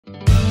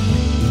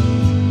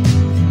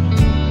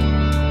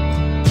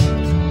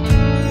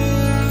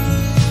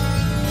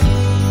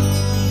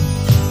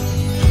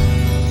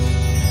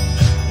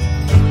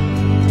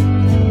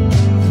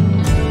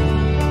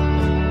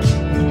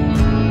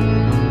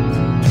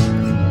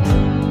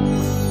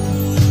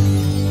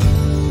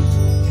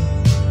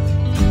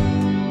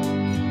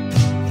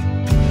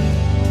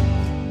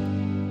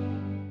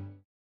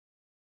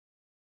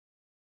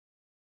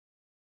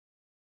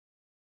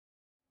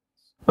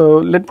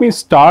Let me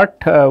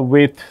start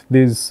with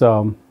this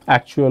the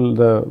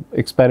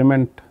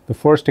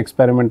first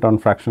experiment on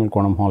fractional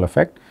quantum Hall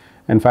effect.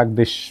 In fact,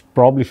 this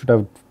probably should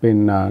have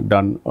been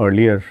done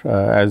earlier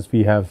as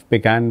we have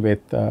began with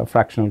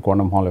fractional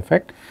quantum Hall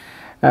effect.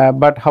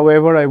 But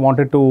however, I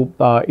wanted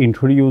to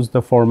introduce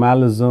the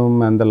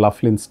formalism and the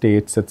Laughlin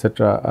states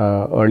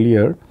etc.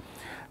 Earlier.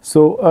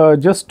 So,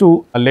 just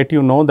to let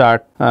you know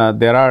that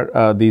there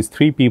are these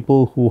three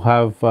people who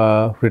have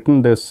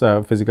written this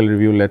physical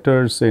review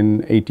letters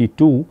in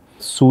 82,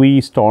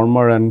 Sui,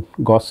 Stormer and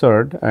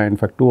Gossard. In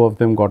fact, two of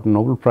them got a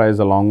Nobel Prize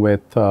along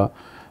with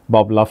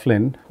Bob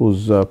Laughlin,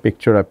 whose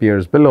picture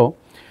appears below.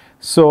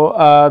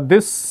 So,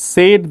 this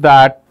said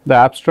that the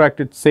abstract,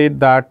 it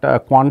said that a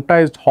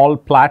quantized Hall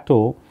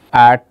plateau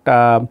at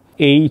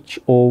h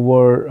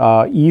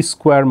over e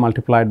square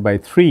multiplied by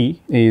 3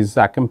 is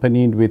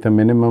accompanied with a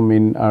minimum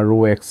in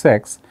rho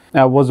xx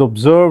was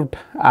observed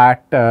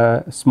at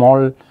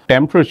small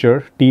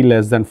temperature T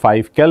less than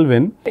 5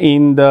 Kelvin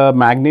in the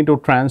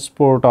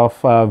magnetotransport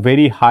of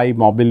very high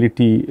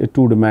mobility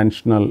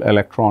two-dimensional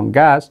electron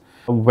gas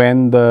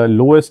when the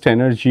lowest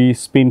energy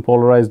spin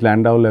polarized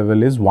Landau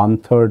level is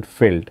 1/3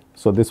 filled.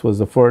 So, this was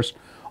the first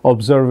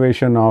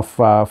observation of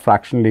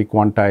fractionally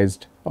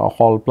quantized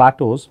Hall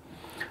plateaus.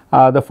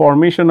 The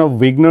formation of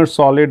Wigner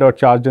solid or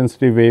charge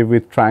density wave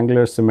with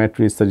triangular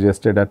symmetry is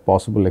suggested as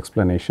possible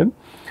explanation.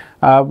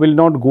 Will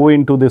not go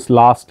into this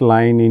last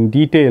line in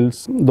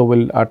details, though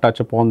we will touch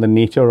upon the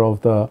nature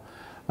of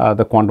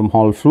the quantum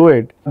Hall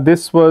fluid.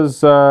 This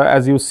was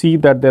as you see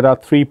that there are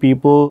three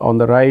people on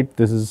the right.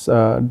 This is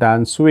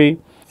Dan Sui,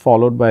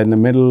 followed by in the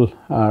middle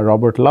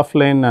Robert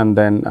Laughlin, and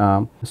then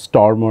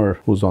Stormer,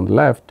 who's on the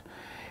left.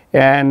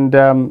 And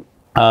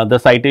the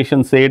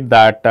citation said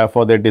that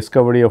for their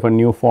discovery of a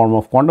new form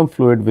of quantum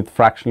fluid with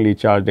fractionally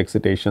charged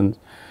excitations,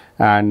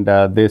 and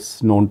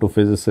this known to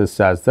physicists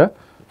as the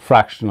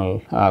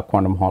fractional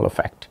quantum Hall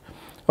effect.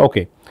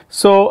 Okay.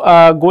 So,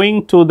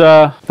 going to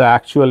the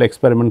actual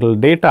experimental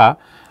data,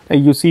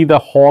 you see the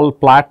Hall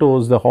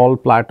plateaus,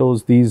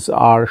 these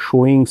are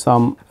showing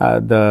some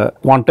the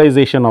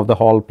quantization of the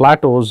Hall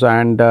plateaus,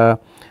 and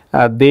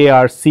they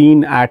are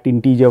seen at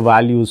integer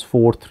values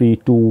 4, 3,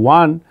 2,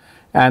 1.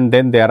 And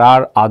then there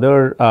are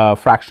other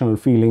fractional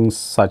feelings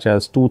such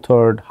as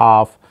 2/3,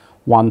 half,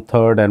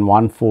 1/3 and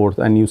 1/4,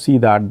 and you see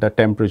that the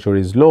temperature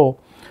is low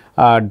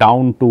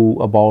down to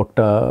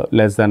about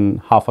less than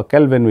half a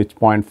Kelvin, which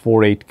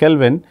 0.48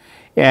 Kelvin,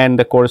 and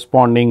the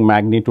corresponding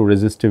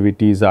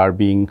magnetoresistitivities are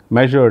being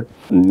measured.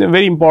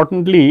 Very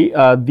importantly,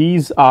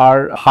 these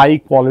are high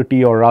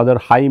quality or rather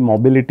high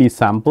mobility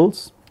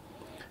samples.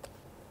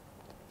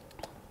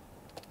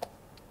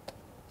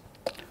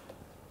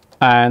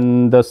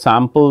 And the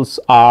samples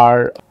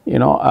are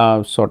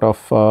sort of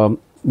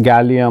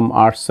gallium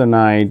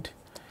arsenide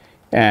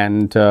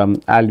and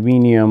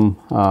aluminium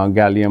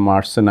gallium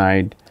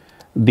arsenide,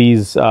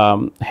 these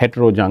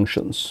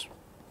heterojunctions.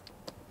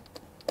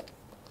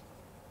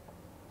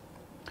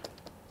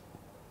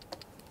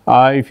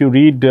 If you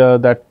read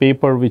that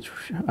paper which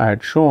I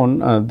had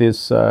shown,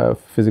 this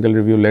physical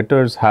review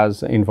letters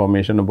has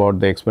information about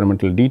the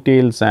experimental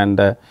details and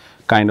the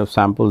kind of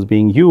samples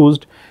being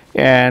used.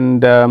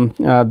 And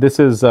this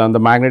is the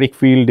magnetic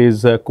field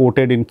is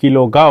quoted in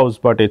kilogauss,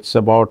 but it is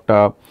about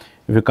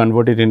if you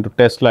convert it into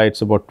Tesla, it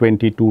is about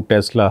 22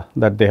 Tesla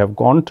that they have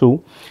gone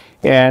to.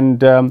 And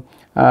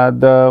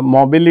the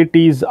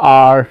mobilities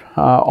are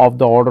of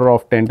the order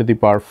of 10 to the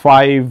power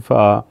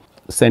 5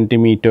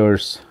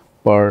 centimeters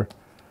per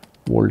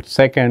volt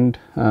second.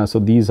 So,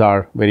 these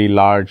are very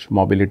large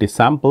mobility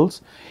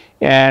samples,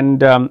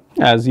 and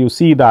as you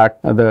see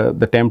that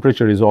the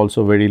temperature is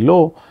also very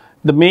low.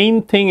 The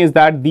main thing is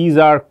that these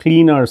are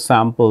cleaner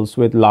samples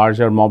with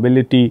larger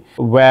mobility,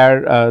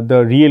 where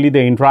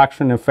the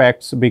interaction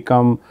effects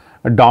become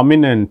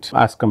dominant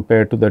as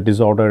compared to the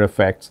disorder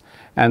effects,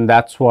 and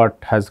that is what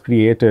has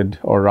created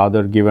or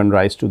rather given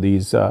rise to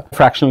these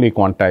fractionally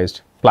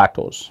quantized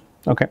plateaus.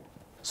 Okay.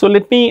 So,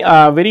 let me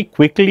very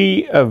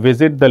quickly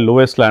visit the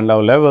lowest Landau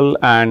level,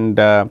 and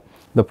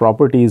the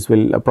properties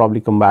will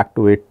probably come back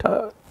to it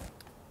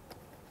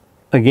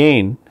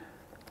again.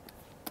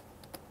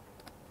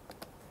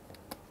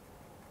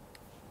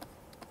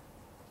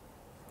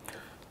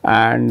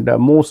 And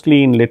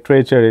mostly in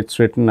literature it is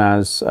written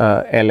as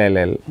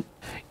LLL,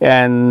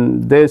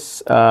 and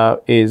this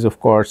is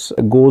of course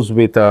goes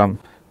with a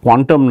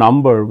quantum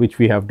number which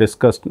we have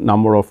discussed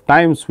number of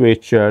times,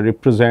 which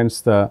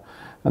represents the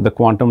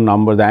quantum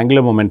number, the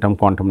angular momentum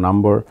quantum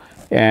number,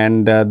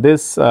 and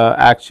this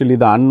actually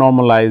the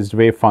unnormalized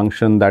wave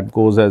function that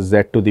goes as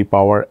z to the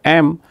power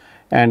m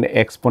and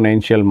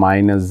exponential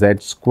minus z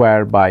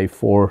square by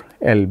 4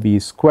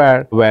 Lb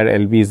square, where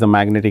Lb is the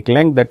magnetic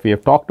length that we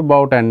have talked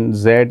about and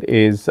z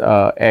is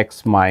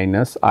x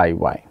minus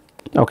Iy.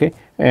 Okay.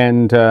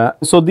 And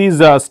so,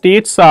 these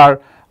states are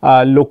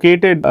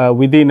located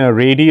within a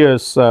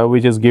radius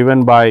which is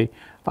given by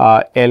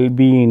Lb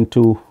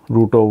into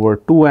root over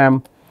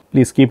 2m.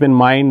 Please keep in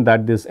mind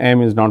that this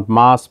m is not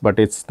mass, but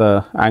it is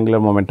the angular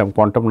momentum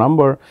quantum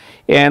number,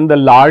 and the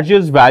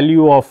largest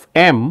value of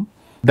m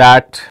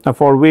that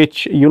for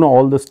which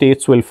all the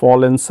states will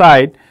fall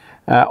inside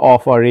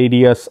of a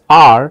radius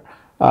r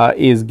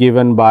is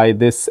given by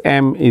this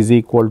m is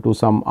equal to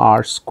some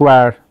r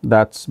square,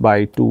 that's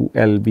by 2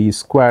 lb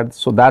squared.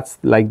 So, that is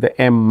like the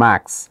m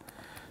max,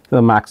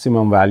 the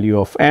maximum value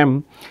of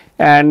m,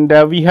 and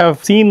we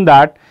have seen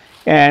that,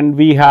 and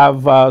we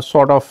have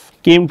sort of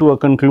came to a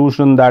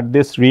conclusion that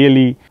this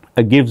really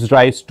gives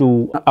rise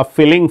to a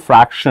filling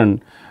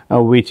fraction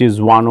which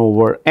is 1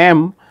 over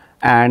m,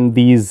 and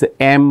these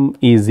m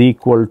is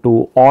equal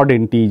to odd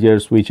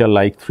integers which are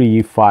like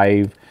 3,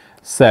 5,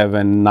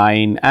 7,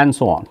 9 and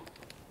so on.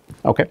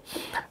 Okay.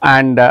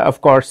 And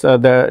of course,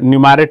 the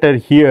numerator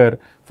here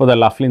for the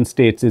Laughlin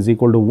states is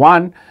equal to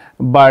 1,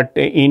 but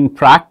in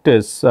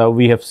practice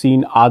we have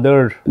seen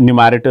other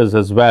numerators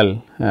as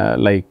well,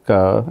 like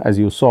as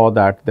you saw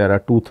that there are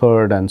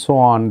 2/3 and so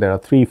on, there are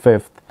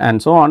 3/5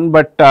 and so on,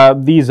 but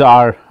these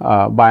are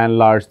by and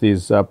large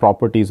these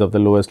properties of the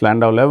lowest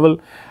Landau level.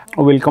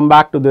 We will come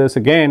back to this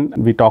again.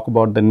 We talk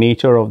about the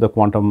nature of the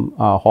quantum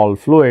Hall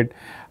fluid.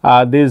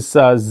 This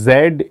Z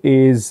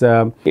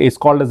is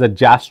called as a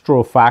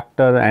Jastrow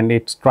factor, and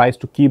it tries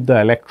to keep the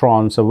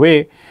electrons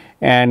away,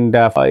 and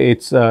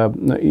it's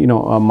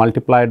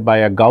multiplied by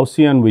a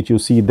Gaussian, which you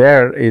see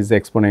there is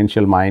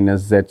exponential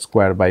minus z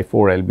square by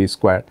 4 lb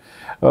square,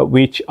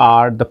 which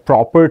are the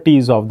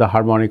properties of the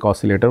harmonic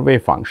oscillator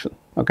wave function.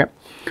 Okay.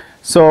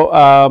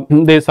 So,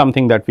 there is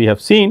something that we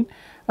have seen.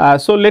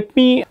 So, let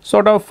me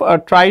sort of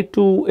try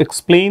to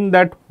explain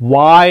that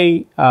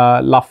why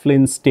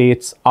Laughlin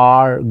states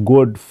are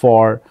good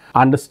for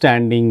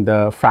understanding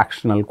the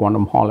fractional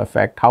quantum Hall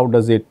effect. How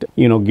does it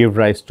give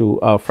rise to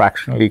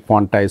fractionally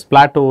quantized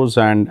plateaus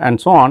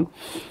and so on.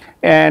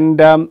 And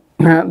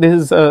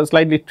this is a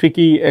slightly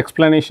tricky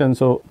explanation,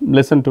 so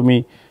listen to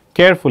me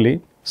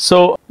carefully.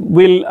 So,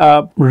 we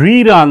will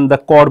rerun the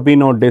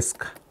Corbino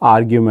disk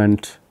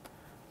argument.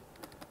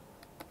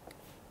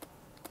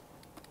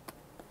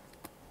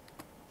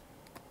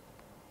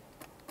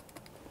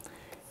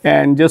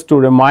 And just to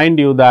remind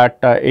you that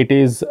it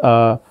is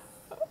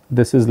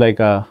this is like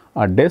a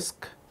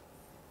disk,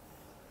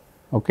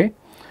 okay,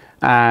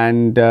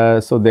 and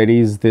so there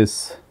is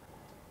this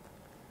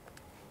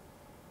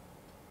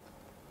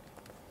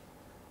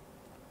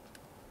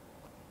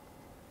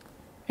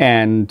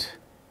and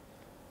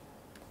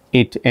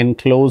it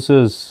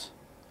encloses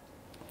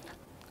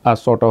a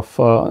sort of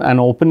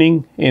an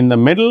opening in the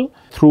middle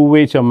through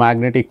which a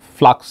magnetic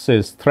flux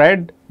is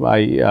thread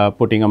by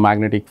putting a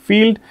magnetic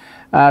field.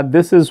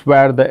 This is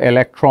where the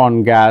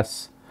electron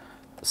gas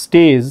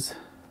stays,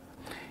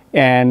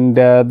 and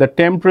the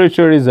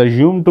temperature is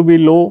assumed to be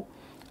low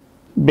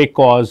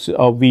because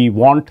we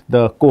want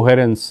the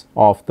coherence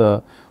of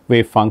the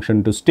wave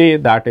function to stay.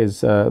 That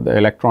is the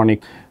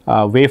electronic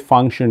wave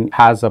function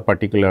has a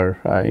particular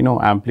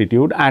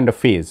amplitude and a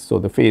phase. So,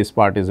 the phase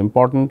part is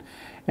important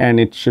and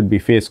it should be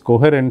phase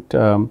coherent.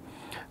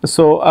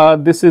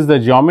 This is the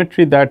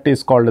geometry that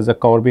is called as a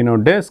Corbino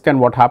disk, and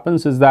what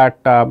happens is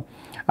that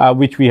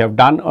which we have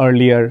done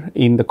earlier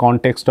in the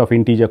context of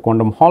integer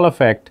quantum Hall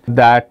effect,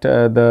 that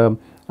the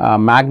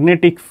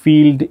magnetic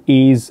field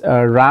is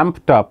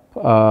ramped up,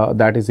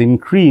 that is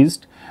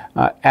increased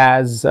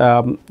as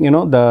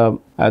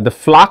the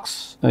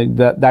flux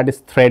that is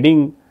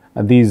threading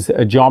these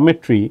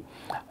geometry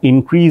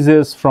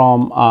increases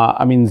from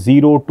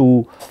 0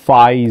 to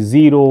phi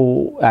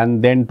 0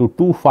 and then to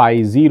 2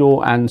 phi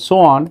 0 and so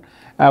on,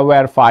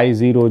 where phi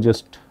 0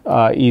 just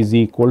is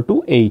equal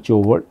to h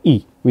over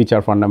E, which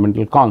are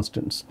fundamental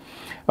constants.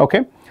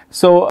 Okay.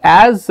 So,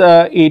 as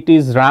it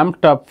is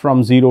ramped up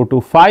from 0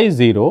 to phi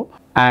 0,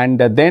 and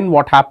then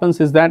what happens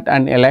is that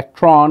an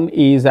electron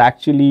is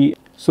actually,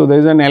 so there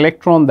is an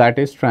electron that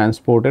is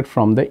transported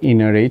from the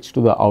inner edge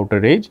to the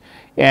outer edge,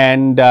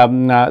 and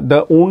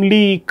the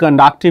only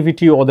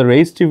conductivity or the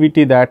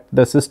resistivity that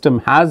the system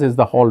has is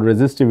the Hall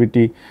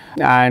resistivity,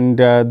 and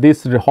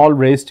this Hall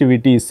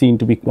resistivity is seen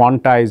to be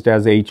quantized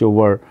as h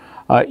over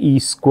E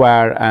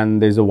square,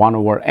 and there is a 1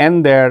 over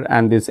n there,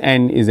 and this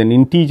n is an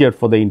integer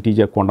for the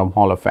integer quantum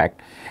Hall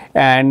effect.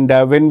 And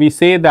when we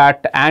say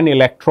that an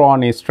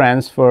electron is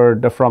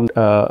transferred from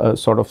a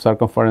sort of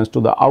circumference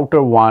to the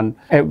outer one,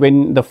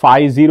 when the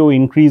phi 0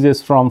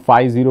 increases from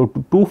phi 0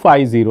 to 2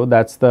 phi 0,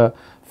 that is the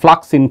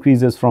flux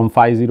increases from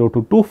phi 0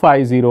 to 2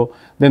 phi 0,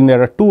 then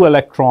there are 2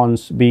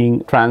 electrons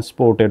being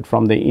transported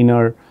from the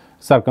inner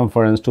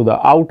circumference to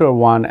the outer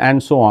one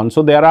and so on.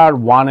 So, there are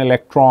 1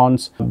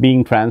 electrons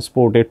being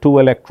transported, 2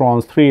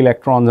 electrons, 3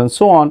 electrons and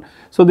so on.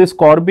 So, this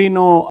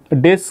Corbino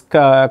disk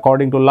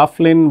according to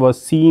Laughlin was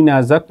seen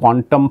as a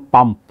quantum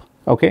pump,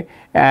 okay,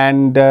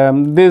 and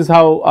this is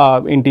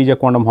how integer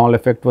quantum Hall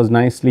effect was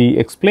nicely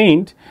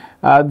explained,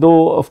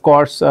 though of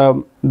course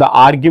the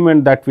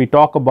argument that we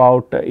talk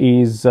about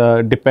is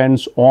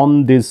depends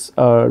on this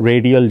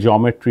radial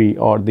geometry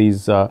or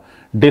these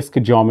disk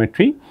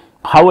geometry.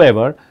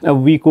 However,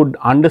 we could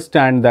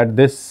understand that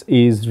this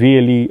is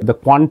really, the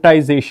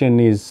quantization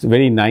is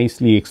very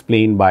nicely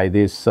explained by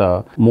this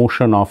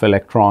motion of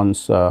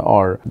electrons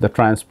or the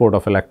transport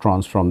of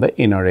electrons from the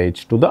inner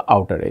edge to the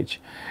outer edge.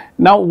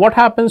 Now, what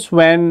happens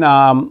when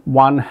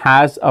one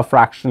has a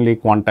fractionally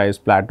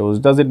quantized plateaus?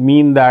 Does it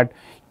mean that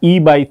E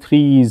by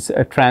 3 is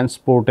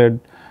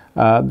transported?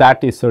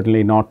 That is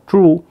certainly not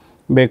true,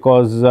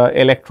 because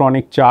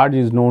electronic charge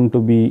is known to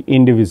be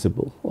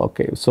indivisible.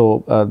 Okay,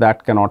 so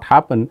that cannot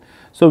happen.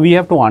 So we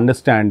have to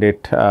understand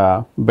it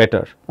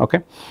better. Okay,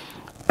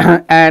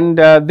 and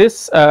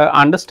this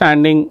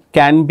understanding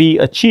can be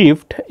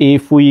achieved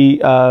if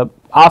we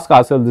ask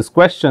ourselves this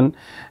question,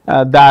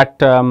 that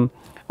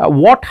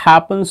what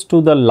happens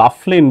to the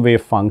Laughlin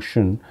wave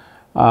function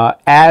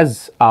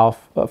as a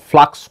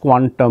flux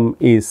quantum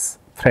is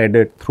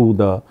threaded through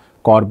the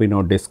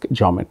Corbino disk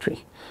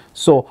geometry.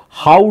 So,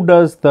 how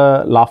does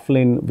the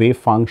Laughlin wave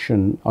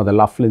function or the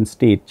Laughlin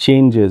state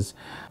changes?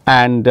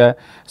 And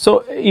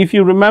so, if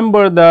you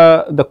remember,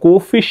 the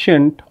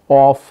coefficient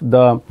of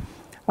the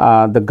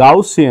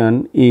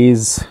Gaussian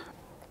is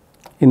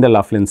in the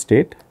Laughlin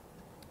state,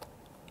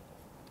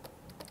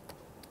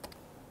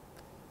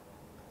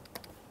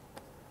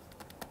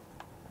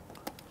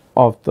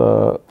 of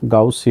the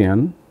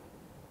Gaussian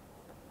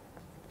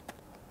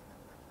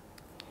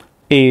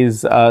is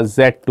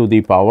z to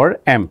the power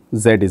m.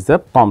 Z is the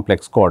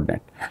complex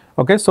coordinate.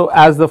 Okay, so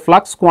as the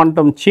flux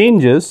quantum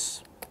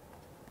changes,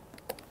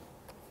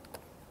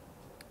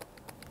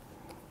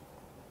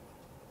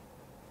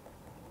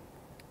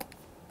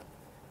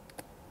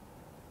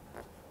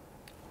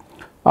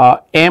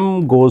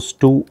 m goes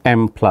to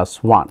m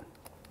plus 1.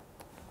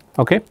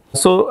 Okay,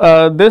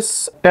 so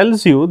this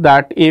tells you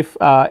that if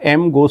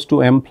m goes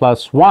to m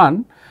plus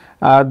 1,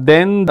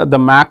 then the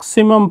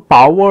maximum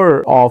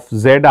power of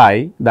Zi,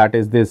 that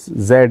is this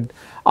Zi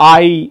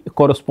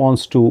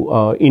corresponds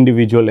to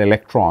individual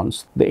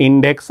electrons. The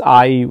index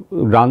I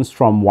runs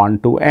from 1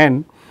 to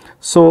n.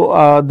 So,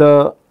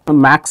 the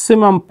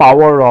maximum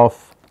power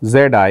of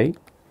Zi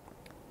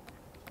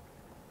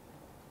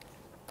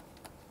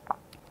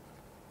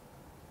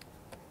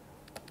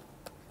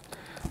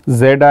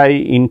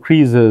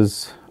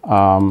increases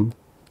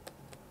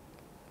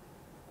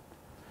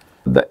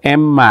the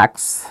m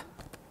max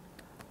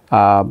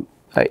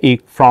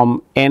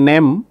from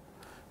nm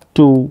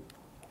to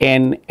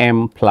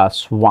nm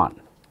plus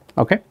 1.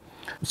 Okay.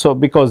 So,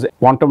 because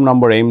quantum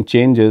number m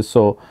changes,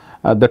 so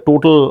the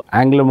total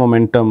angular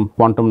momentum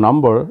quantum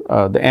number,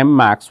 the m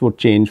max would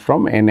change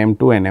from nm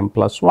to nm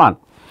plus 1.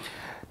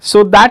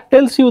 So, that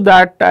tells you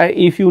that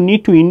if you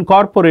need to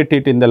incorporate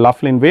it in the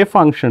Laughlin wave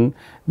function,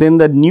 then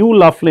the new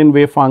Laughlin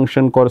wave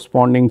function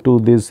corresponding to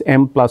this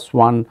m plus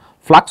 1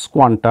 flux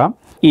quanta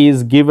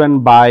is given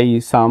by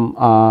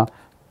some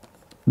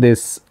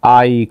this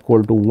I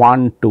equal to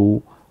 1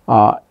 to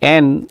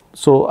n.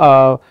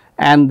 So,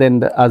 and then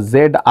the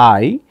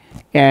Zi,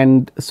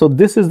 and so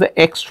this is the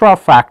extra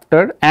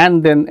factor,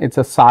 and then it is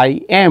a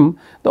psi m,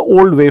 the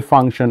old wave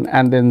function,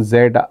 and then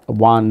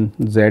Z1,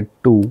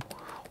 Z2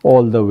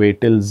 all the way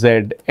till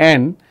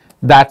Zn.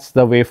 That is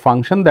the wave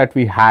function that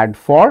we had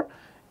for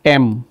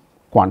m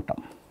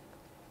quantum,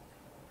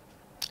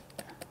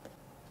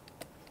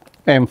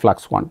 m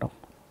flux quantum.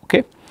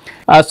 Okay.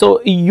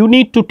 So, you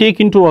need to take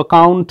into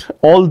account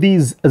all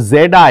these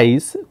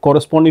Zi's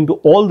corresponding to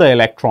all the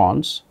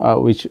electrons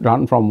which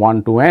run from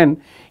 1 to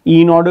n,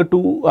 in order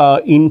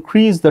to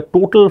increase the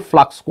total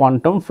flux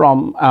quantum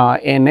from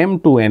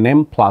nm to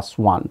nm plus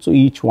 1. So,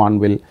 each one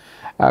will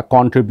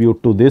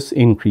contribute to this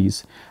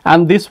increase,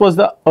 and this was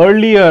the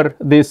earlier,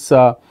 this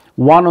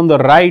one on the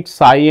right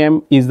psi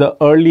m is the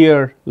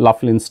earlier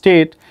Laughlin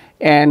state,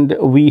 and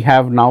we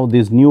have now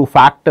this new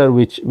factor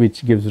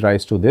which gives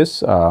rise to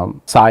this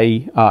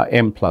psi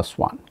m plus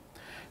 1.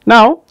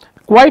 Now,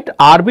 quite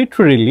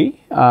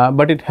arbitrarily,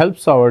 but it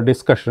helps our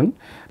discussion,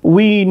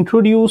 we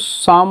introduce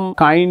some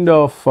kind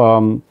of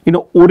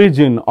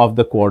origin of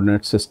the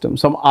coordinate system,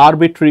 some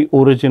arbitrary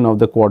origin of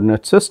the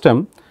coordinate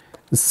system,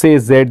 say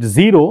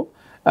z0.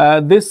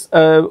 This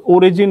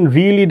origin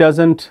really does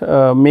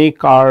not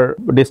make our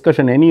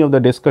discussion, any of the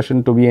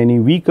discussion, to be any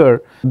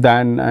weaker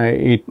than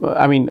it.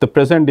 I mean, the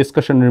present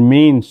discussion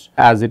remains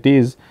as it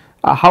is.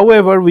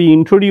 However, we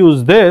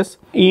introduce this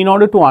in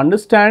order to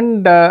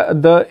understand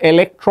the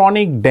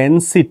electronic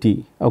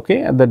density,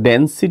 okay, the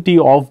density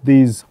of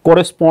these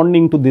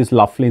corresponding to this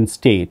Laughlin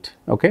state,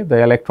 okay,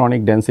 the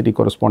electronic density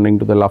corresponding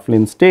to the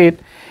Laughlin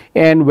state,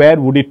 and where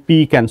would it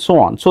peak and so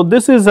on. So,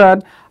 this is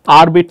an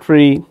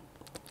arbitrary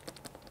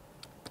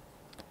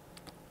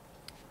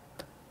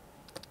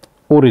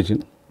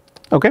origin,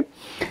 okay,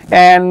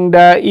 and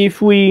if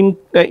we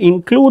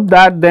include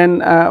that,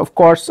 then of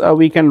course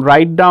we can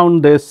write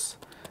down this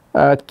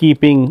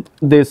keeping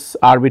this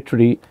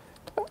arbitrary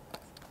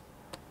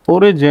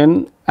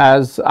origin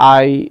as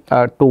I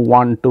to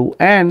 1 to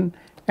n,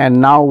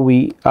 and now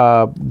we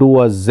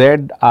do a z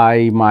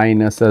I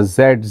minus a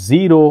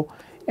z0,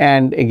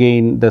 and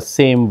again the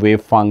same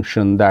wave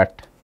function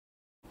that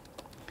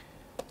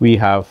we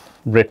have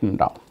written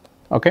down.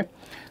 Okay.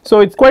 So,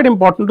 it is quite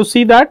important to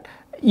see that.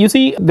 You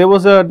see, there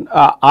was an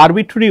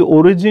arbitrary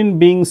origin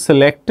being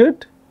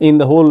selected in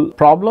the whole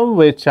problem,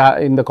 which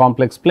in the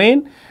complex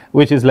plane,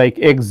 which is like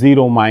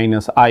x0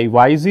 minus I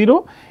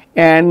y0,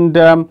 and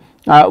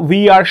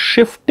we are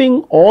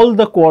shifting all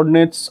the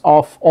coordinates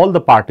of all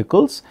the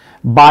particles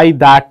by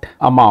that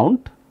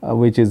amount,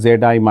 which is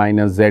zi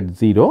minus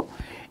z0,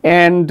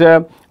 and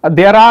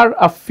there are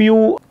a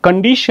few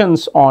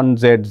conditions on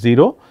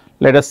z0.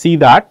 Let us see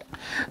that.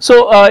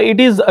 So,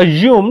 it is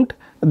assumed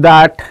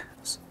that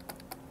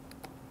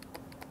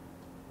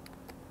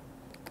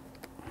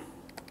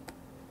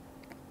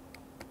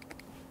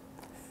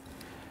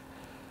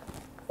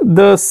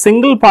the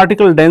single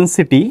particle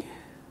density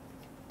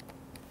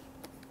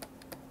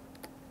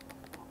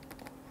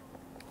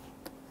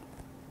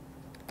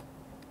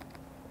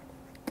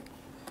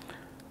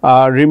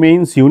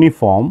remains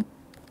uniform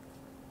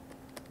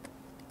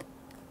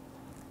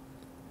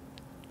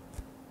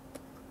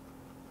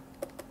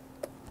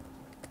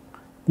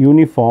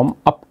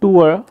up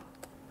to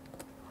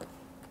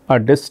a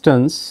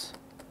distance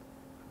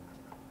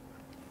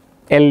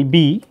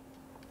LB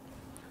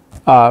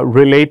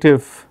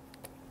relative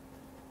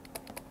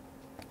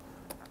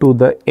to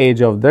the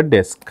edge of the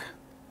disk.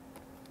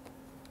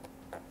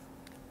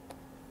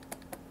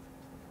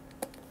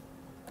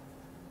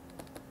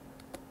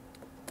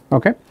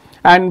 Okay.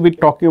 And we are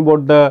talking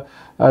about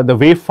the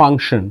wave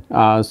function.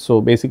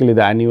 So, basically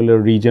the annular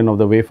region of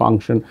the wave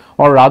function,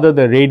 or rather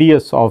the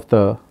radius of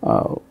the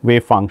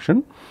wave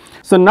function.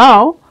 So,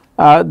 now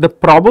the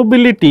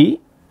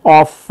probability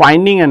of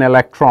finding an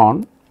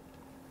electron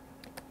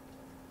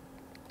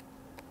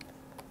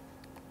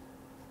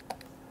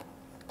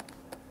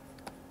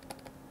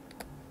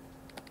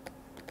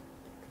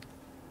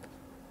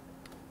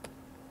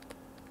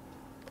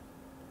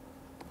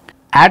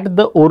at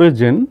the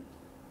origin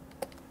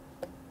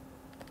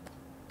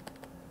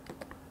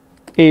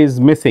is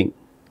missing,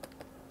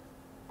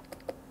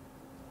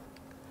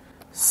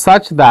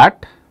 such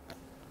that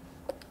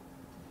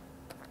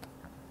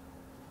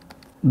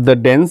the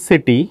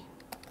density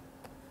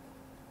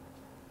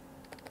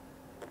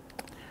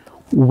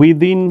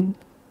within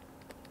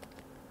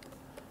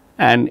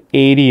an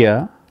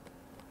area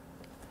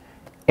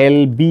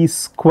LB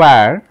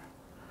square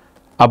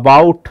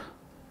about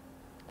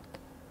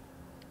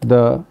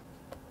the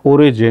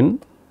origin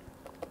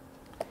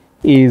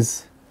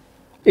is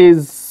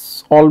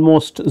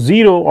almost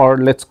 0, or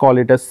let us call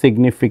it as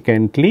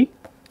significantly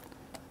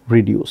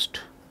reduced.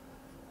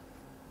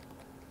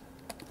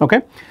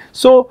 Okay.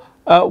 So,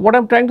 what I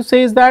am trying to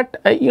say is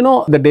that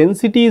the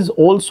density is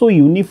also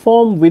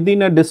uniform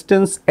within a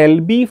distance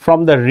LB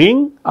from the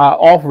ring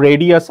of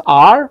radius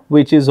r,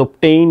 which is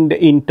obtained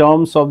in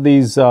terms of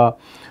these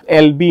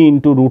LB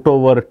into root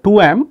over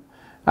 2m.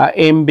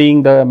 M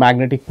being the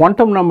magnetic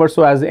quantum number.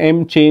 So, as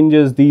m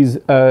changes, these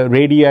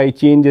radii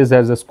changes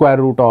as a square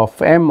root of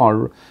m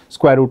or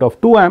square root of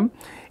 2m,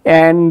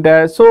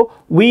 and so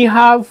we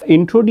have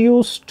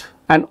introduced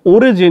an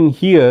origin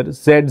here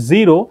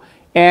z0,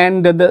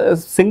 and the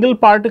single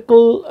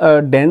particle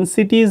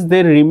densities,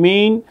 they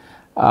remain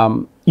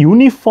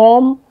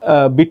uniform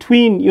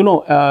between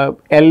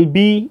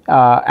LB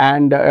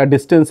and a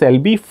distance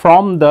LB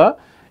from the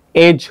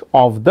edge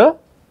of the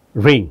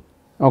ring.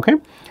 Okay.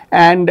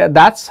 And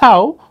that is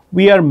how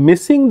we are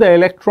missing the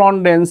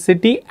electron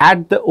density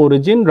at the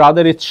origin,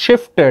 rather it is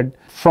shifted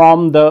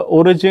from the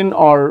origin,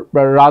 or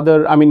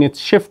rather it is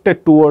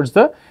shifted towards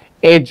the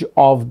edge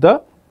of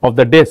the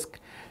disk.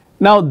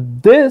 Now,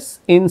 this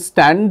in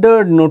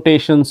standard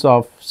notations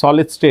of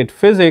solid state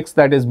physics,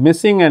 that is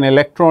missing an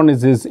electron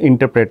is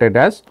interpreted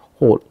as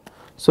hole.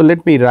 So,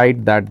 let me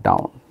write that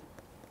down.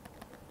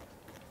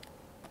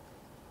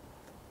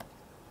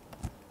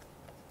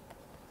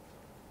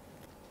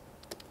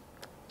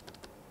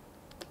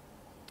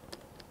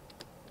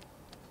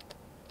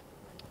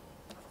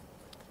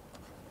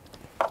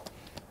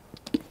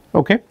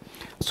 Okay.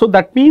 So,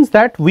 that means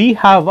that we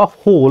have a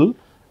hole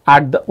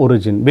at the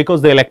origin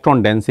because the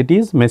electron density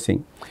is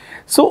missing.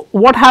 So,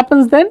 what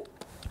happens then?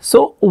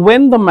 So,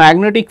 when the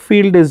magnetic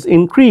field is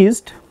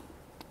increased,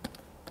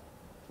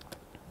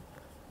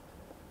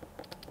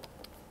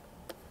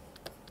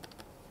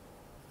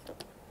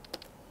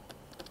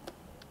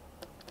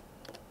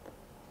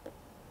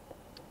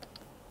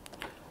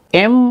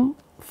 m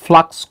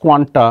flux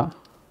quanta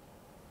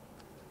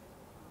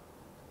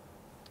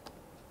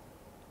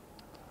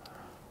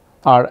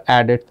are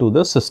added to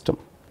the system.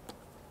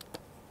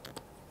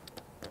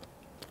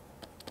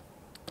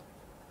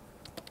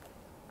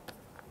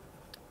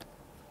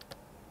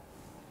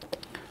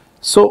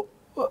 So,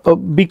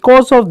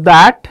 because of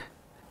that,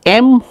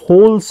 m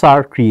holes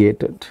are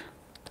created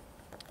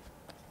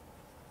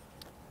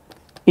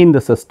in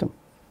the system.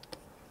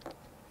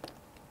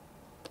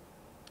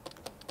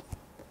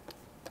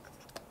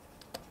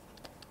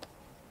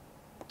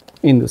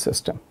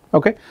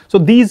 Okay. So,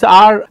 these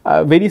are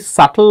very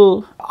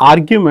subtle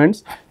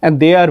arguments, and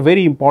they are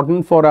very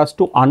important for us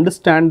to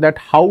understand that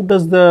how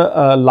does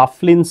the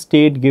Laughlin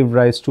state give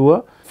rise to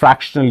a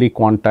fractionally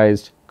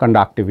quantized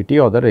conductivity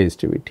or the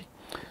resistivity.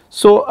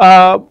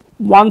 So,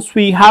 once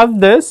we have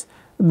this,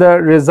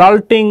 the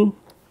resulting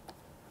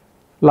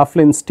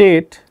Laughlin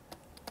state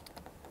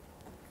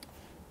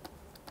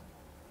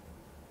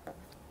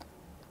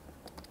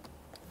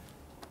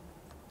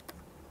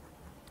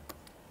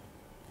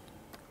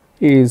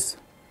is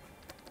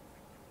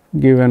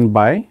given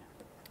by,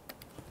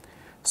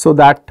 so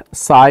that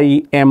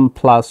psi m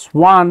plus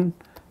 1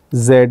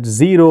 z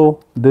 0,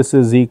 this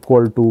is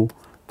equal to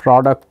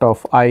product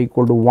of I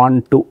equal to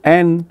 1 to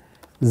n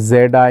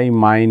z I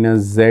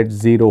minus z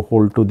 0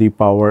 whole to the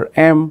power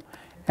m,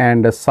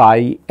 and a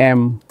psi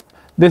m,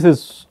 this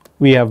is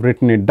we have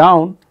written it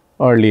down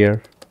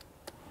earlier,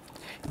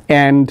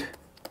 and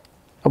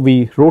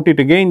we wrote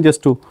it again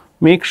just to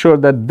make sure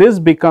that this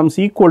becomes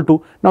equal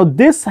to, now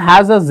this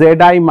has a z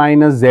I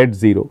minus z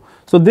 0.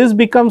 So, this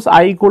becomes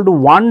I equal to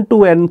 1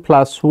 to n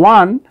plus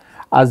 1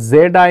 a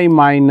z I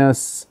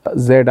minus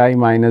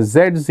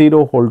z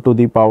 0 whole to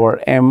the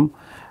power m,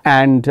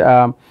 and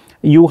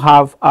you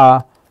have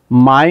a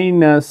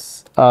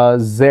minus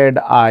z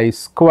I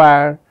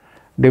square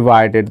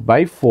divided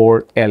by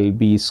 4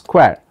 LB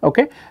square.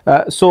 Okay.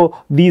 So,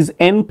 these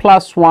n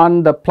plus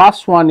 1, the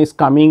plus 1 is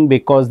coming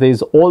because there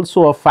is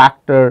also a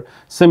factor,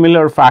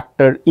 similar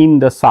factor in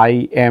the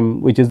psi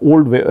m, which is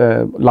old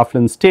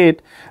Laughlin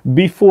state,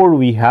 before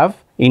we have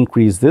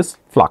increased this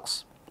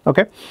flux.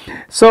 Okay.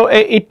 So,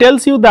 it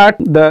tells you that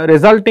the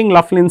resulting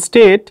Laughlin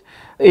state,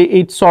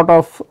 it sort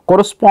of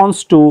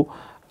corresponds to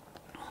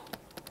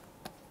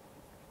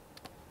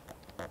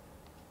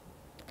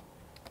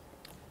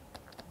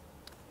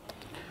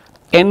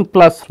n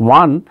plus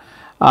 1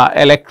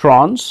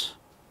 electrons,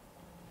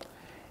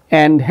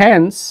 and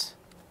hence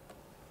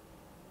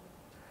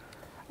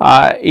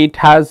it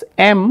has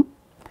m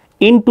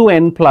into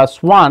n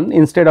plus 1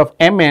 instead of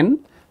mn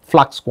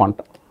flux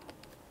quantum.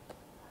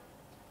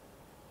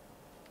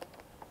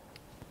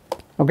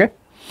 Okay.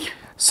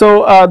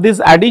 So, this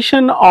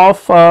addition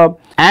of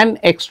an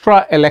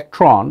extra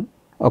electron,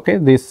 okay,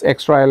 this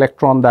extra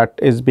electron that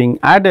is being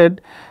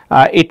added,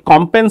 it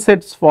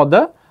compensates for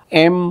the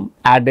m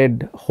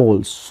added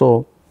holes.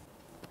 So,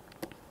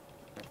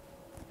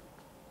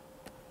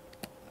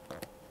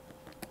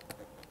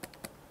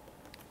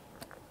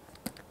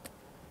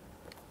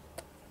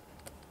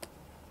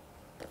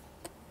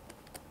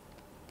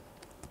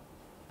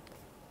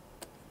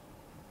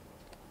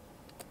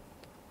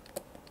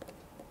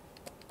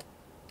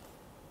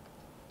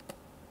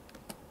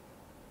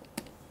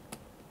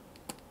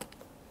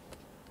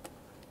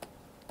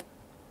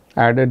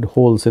 added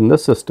holes in the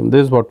system,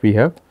 this is what we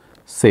have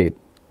said.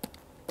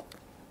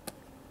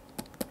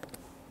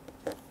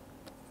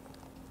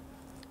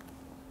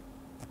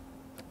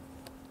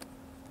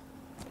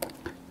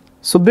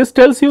 So, this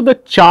tells you the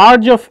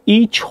charge of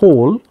each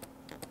hole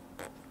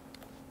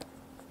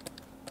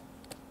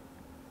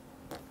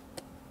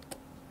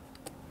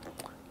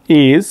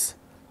is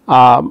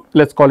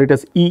let us call it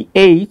as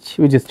EH,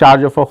 which is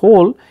charge of a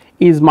hole,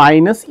 is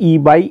minus E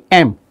by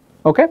m,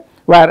 okay,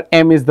 where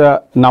m is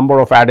the number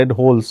of added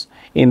holes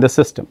in the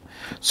system.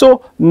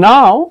 So,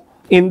 now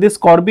in this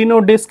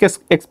Corbino disk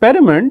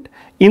experiment,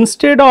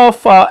 instead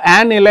of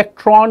an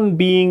electron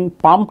being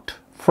pumped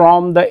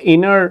from the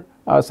inner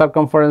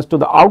circumference to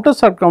the outer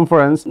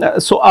circumference,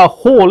 so a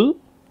hole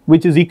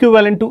which is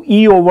equivalent to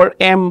E over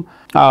m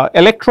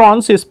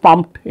electrons is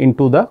pumped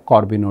into the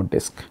Corbino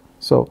disk.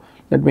 So,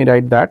 let me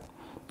write that.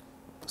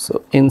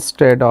 So,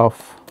 instead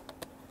of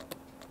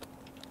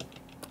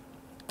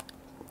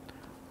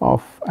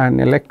an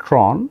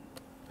electron,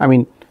 I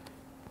mean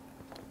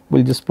we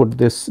will just put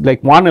this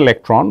like one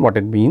electron, what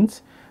it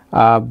means,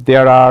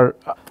 there are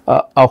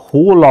a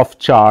hole of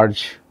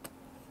charge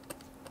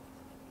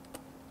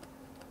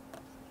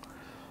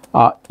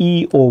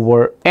E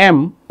over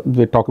m,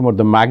 we are talking about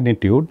the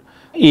magnitude,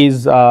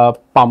 is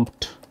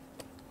pumped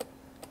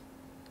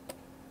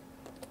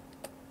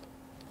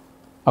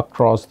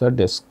across the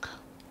disk.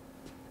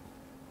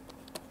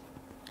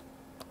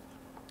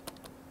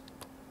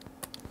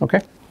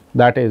 Okay.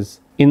 That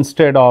is,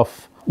 instead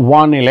of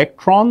one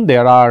electron,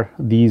 there are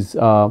these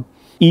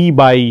E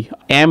by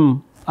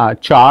m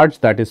charge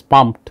that is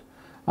pumped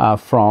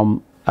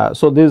from,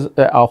 so this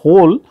a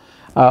hole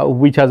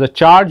which has a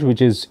charge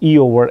which is E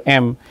over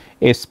m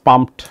is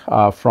pumped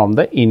from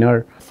the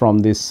inner, from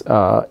this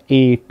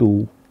A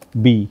to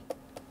B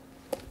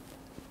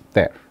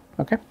there.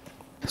 Okay.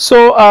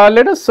 So,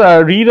 let us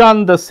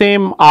rerun the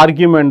same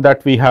argument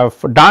that we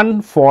have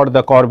done for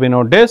the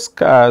Corbino disk.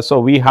 So,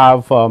 we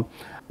have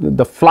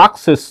the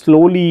flux is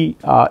slowly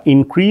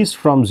increased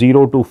from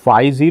 0 to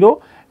phi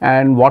 0,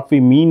 and what we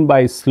mean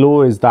by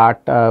slow is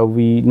that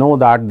we know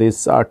that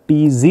this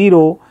T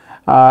 0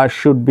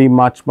 should be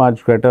much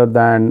greater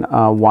than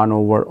 1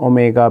 over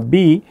omega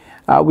b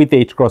with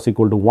h cross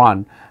equal to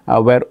 1,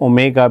 where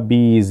omega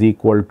b is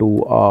equal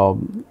to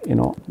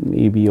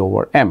E b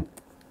over m.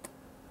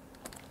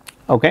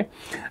 Okay.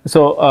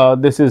 So,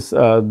 this is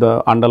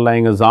the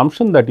underlying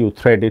assumption that you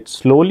thread it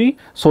slowly,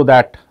 so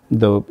that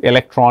the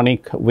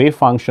electronic wave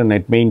function,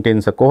 it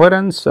maintains a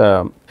coherence,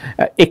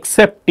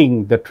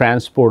 excepting the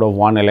transport of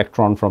one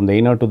electron from the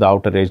inner to the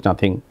outer edge,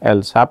 nothing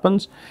else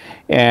happens.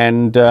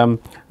 And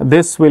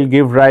this will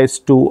give rise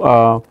to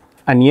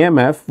an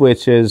EMF,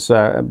 which is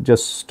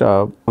just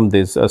from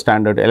this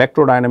standard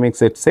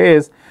electrodynamics. It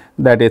says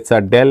that it's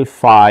a del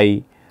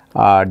phi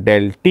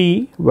del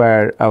t,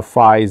 where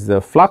phi is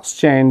the flux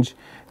change,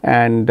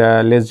 and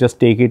let's just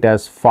take it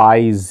as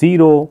phi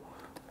 0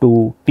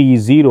 to t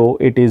 0.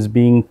 It is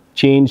being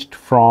changed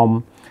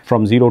from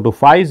 0 to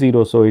phi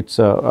 0, so it's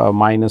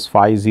minus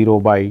phi 0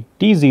 by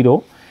t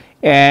 0,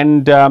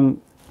 and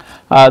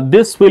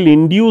this will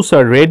induce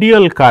a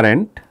radial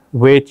current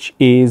which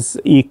is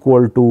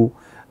equal to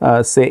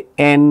say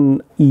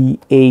n e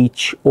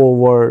h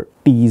over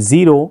t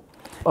 0.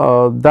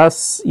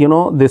 Thus,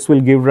 this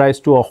will give rise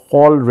to a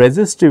Hall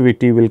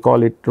resistivity. We'll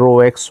call it rho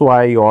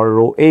xy or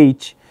rho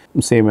h,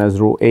 same as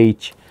rho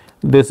h.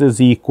 This is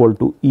equal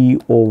to E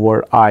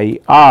over I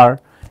r,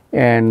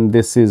 and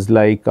this is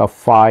like a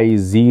phi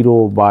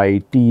 0 by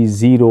t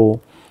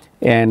 0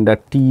 and a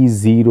t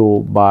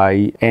 0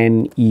 by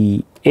n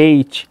e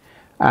h,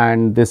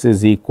 and this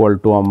is equal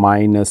to a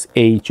minus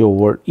h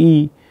over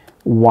E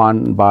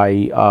 1 by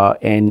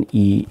n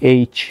e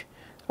h.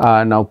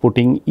 Now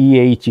putting E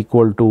h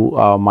equal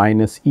to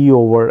minus E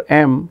over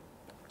m,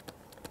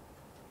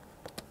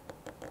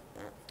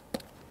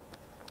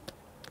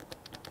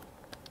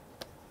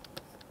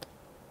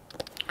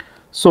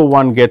 so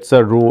one gets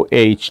a rho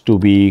h to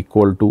be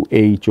equal to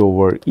h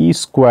over E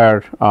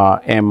square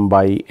m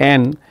by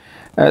n.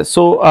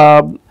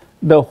 So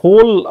the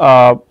whole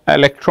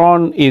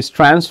electron is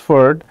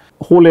transferred.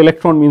 Whole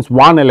electron means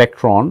one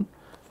electron.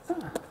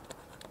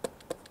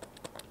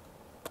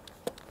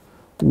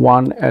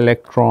 One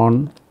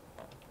electron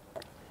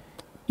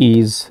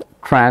is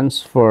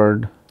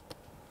transferred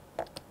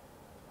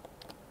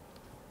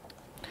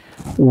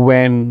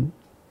when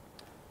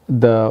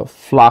the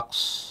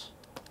flux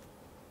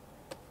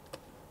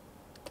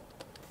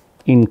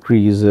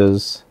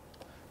increases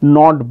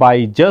not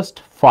by just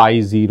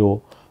phi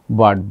 0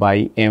 but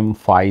by m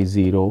phi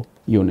 0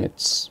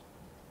 units.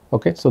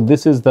 Okay, so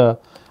this is the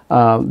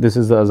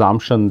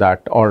assumption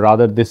that, or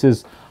rather this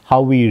is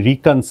how we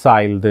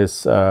reconcile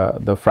this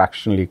the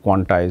fractionally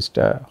quantized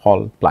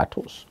Hall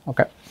plateaus.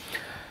 Okay.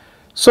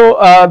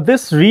 So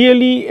this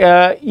really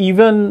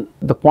even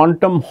the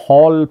quantum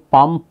Hall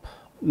pump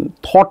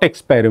thought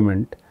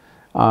experiment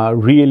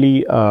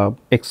really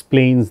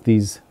explains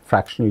these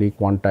fractionally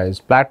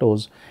quantized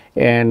plateaus,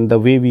 and the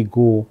way we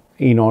go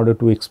in order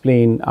to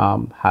explain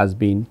has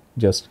been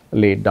just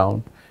laid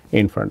down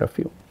in front of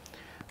you.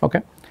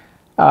 Okay.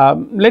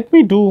 Let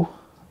me do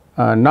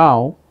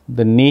now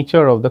the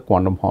nature of the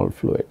quantum Hall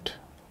fluid.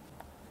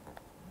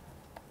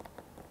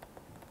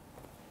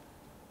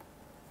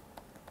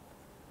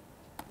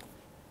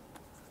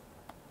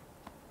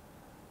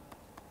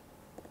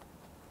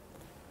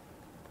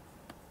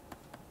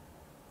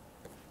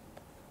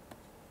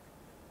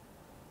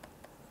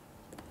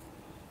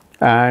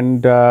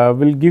 And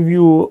will give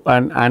you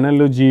an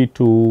analogy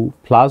to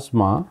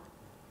plasma.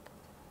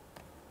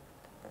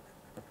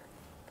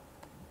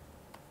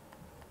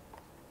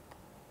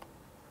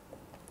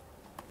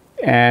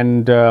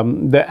 And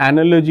the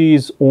analogy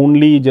is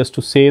only just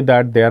to say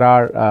that there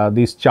are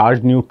these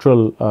charge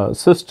neutral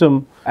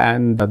system,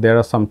 and there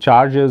are some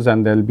charges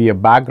and there will be a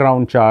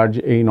background charge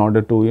in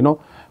order to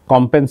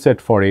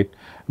compensate for it.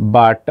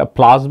 But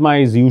plasma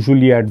is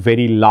usually at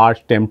very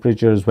large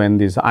temperatures when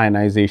this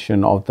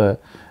ionization of the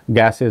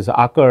gases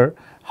occur.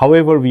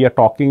 However, we are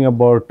talking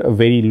about a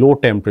very low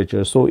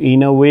temperature. So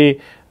in a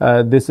way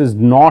this is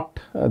not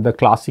the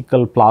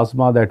classical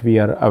plasma that we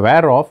are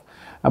aware of,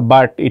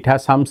 but it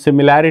has some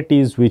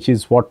similarities, which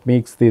is what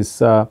makes this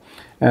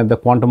the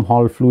quantum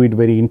Hall fluid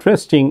very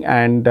interesting.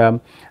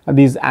 And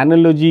this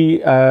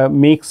analogy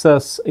makes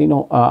us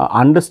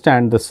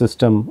understand the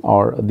system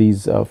or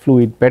these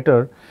fluid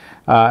better,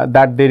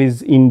 that there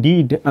is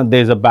indeed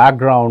there is a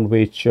background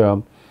which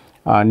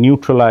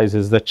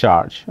neutralizes the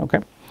charge. Okay.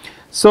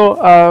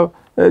 So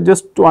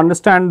just to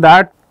understand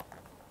that,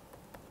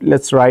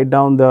 let's write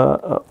down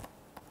the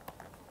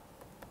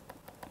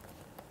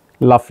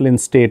Laughlin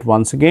state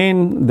once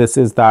again. This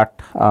is that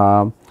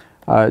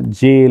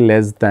j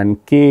less than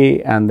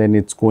k, and then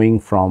it's going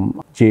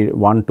from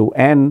j1 to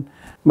n.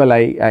 Well,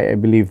 I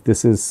believe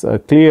this is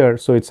clear.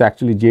 So it's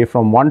actually j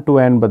from 1 to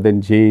n, but then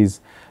j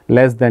is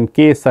less than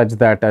k such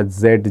that at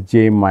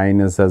zj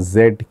minus a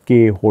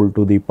zk whole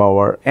to the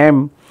power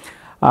m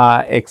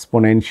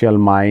exponential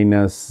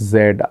minus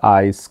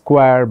zi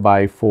square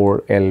by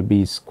 4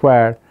 lb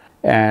square,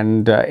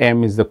 and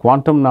m is the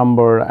quantum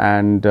number,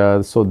 and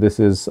so this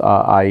is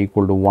I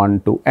equal to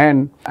 1 to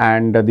n,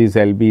 and this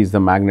lb is the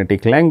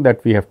magnetic length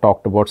that we have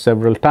talked about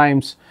several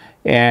times.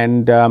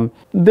 And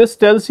this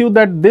tells you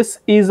that this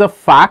is a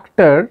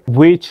factor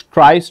which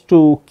tries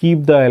to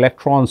keep the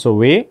electrons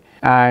away,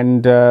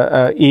 and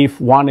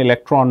if one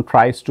electron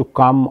tries to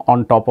come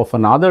on top of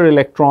another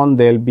electron,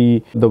 there will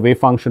be the wave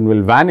function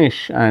will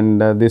vanish,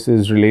 and this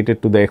is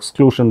related to the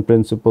exclusion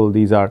principle.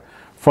 These are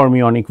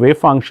fermionic wave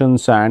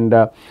functions, and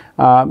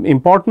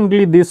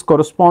importantly this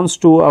corresponds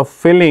to a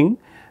filling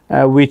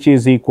which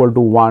is equal to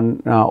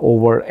 1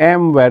 over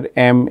m, where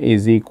m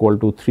is equal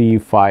to 3,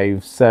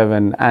 5,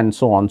 7 and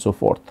so on so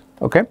forth.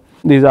 Okay.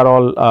 These are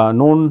all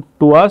known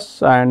to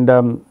us,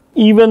 and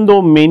even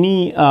though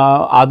many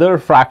other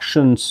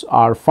fractions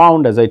are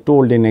found, as I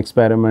told in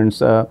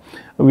experiments,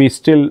 we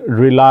still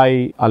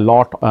rely a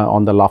lot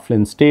on the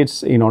Laughlin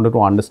states in order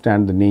to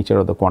understand the nature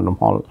of the quantum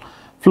Hall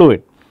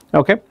fluid.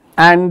 Okay.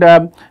 And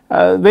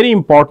very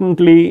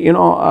importantly, you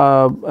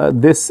know,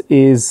 this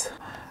is,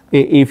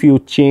 if you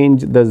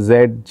change the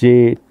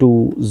zj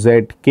to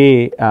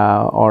zk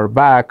or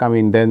back, I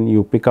mean, then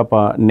you pick up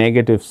a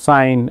negative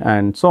sign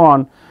and so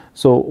on.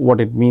 So what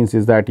it means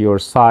is that your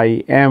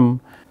psi m,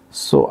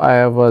 so I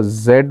have a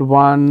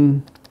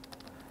z1,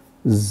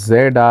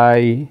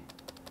 zi,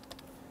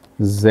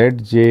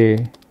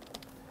 zj,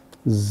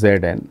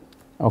 zn.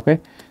 Okay.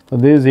 So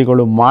this is equal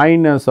to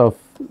minus of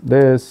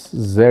this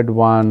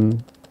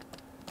z1,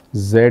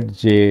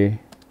 zj,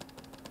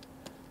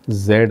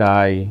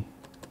 zi,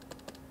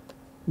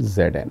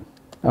 zn.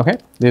 Okay.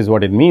 This is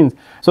what it means.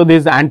 So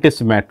this is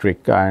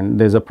antisymmetric, and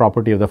there is a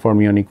property of the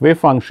fermionic wave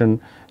function.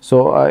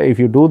 So if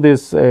you do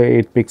this,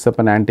 it picks up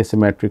an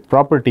antisymmetric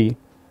property.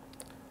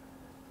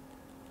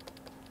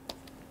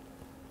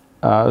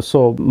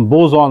 So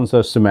bosons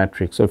are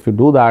symmetric. So if you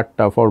do that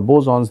for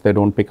bosons, they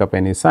don't pick up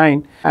any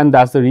sign, and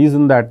that's the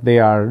reason that they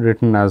are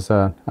written as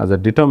a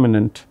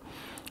determinant,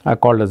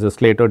 called as a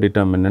Slater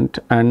determinant,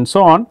 and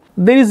so on.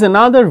 There is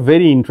another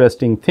very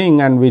interesting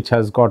thing, and which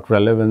has got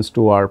relevance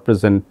to our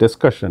present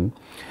discussion.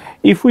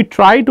 If we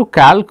try to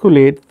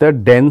calculate the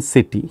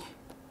density,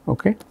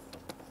 okay,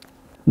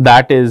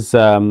 that is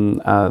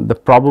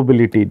the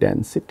probability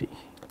density,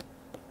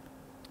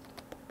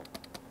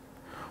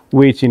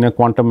 which in a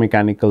quantum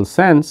mechanical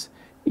sense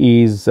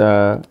is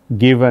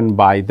given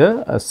by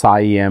the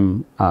psi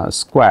m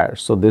square.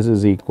 So this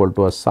is equal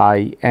to a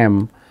psi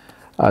m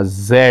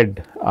z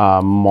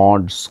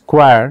mod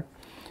square,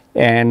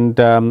 and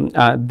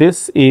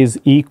this is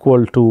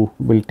equal to,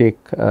 we'll take,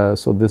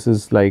 so this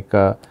is like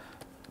a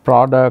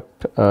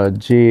product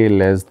j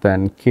less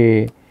than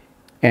k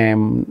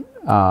m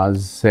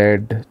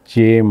z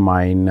j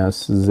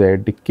minus z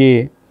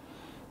k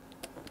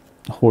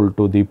whole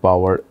to the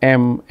power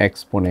m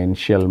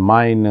exponential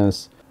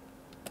minus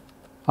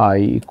I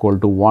equal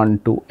to 1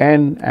 to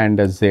n and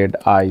a z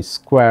I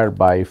square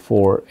by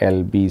 4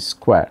 L b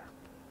square.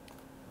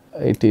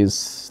 It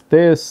is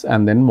this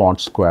and then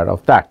mod square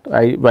of that.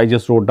 I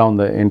just wrote down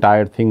the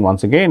entire thing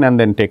once again and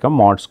then take a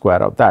mod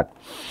square of that.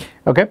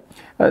 Okay.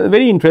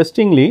 Very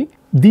interestingly,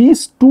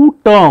 these two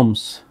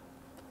terms,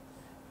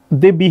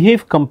 they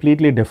behave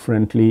completely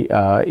differently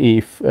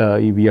if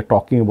we are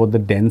talking about the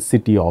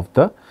density of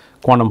the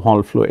quantum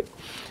Hall fluid.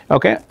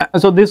 Okay.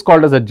 So this is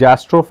called as a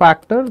Jastrow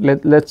factor.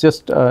 Let's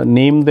just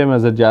name them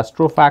as a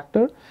Jastrow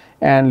factor,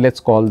 and let's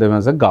call them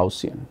as a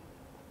Gaussian.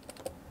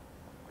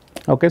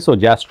 Okay. So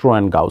Jastrow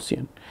and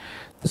Gaussian.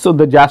 So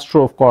the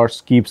Jastrow of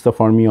course keeps the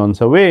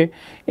fermions away,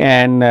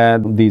 and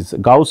this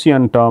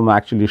Gaussian term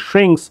actually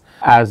shrinks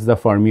as the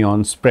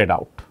fermions spread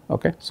out.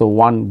 Okay. So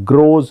one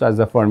grows as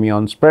the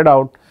fermions spread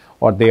out,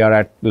 or they are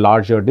at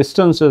larger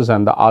distances,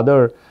 and the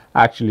other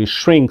actually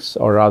shrinks,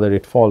 or rather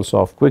it falls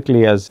off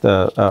quickly as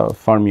the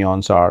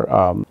fermions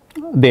are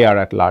they are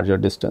at larger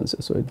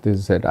distances. So this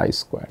is Zi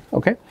square.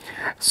 Okay.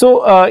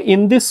 So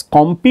in this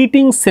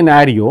competing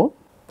scenario,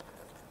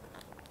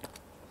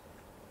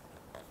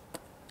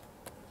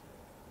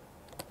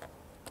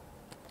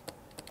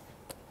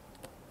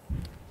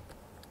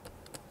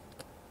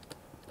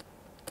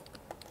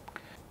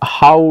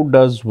 how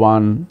does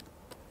one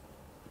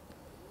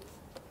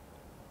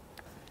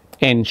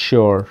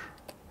ensure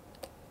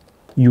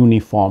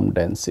uniform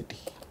density?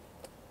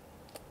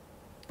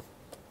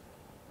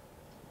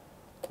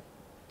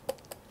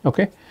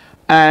 Okay.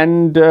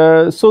 And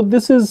so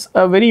this is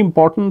a very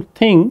important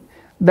thing,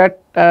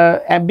 that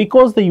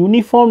because the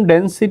uniform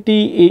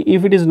density,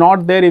 if it is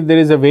not there, if there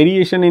is a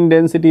variation in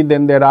density,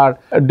 then there are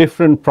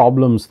different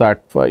problems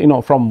that you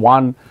know, from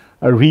one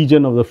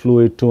region of the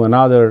fluid to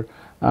another,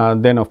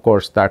 then of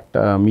course that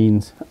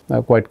means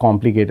a quite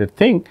complicated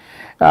thing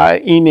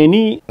in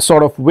any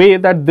sort of way,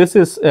 that this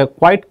is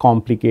quite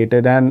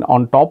complicated, and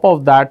on top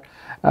of that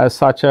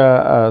such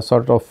a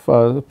sort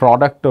of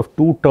product of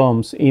two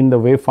terms in the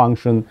wave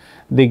function,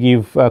 they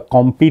give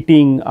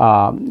competing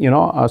you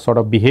know sort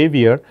of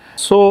behavior.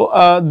 So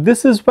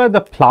this is where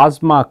the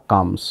plasma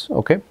comes.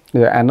 Okay.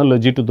 The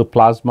analogy to the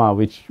plasma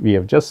which we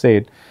have just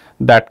said,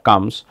 that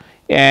comes,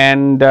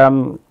 and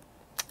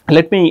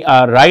let me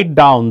write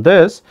down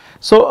this.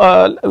 So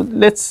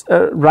let's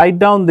write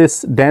down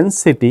this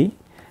density,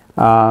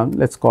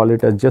 let's call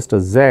it just a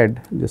Z,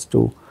 just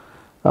to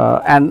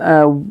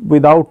and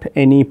without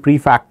any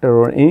prefactor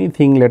or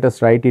anything, let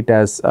us write it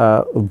as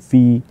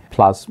V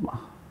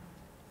plasma,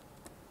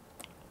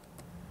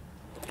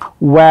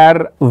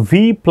 where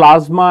V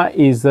plasma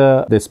is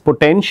this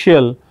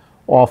potential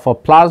of a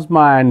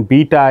plasma, and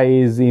beta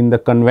is, in the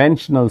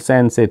conventional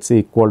sense, it's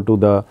equal to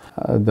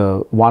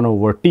the 1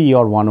 over T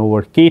or 1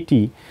 over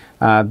KT.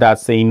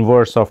 That's the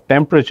inverse of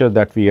temperature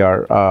that we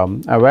are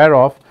aware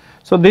of.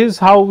 So, this is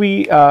how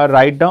we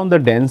write down the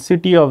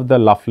density of the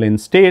Laughlin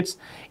states,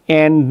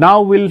 and now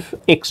we will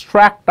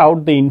extract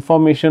out the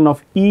information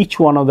of each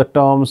one of the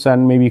terms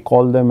and maybe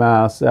call them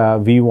as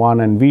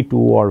V1 and V2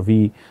 or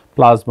V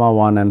plasma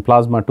 1 and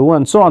plasma 2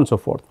 and so on and so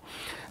forth.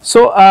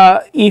 So,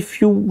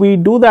 if we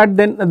do that,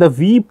 then the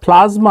V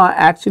plasma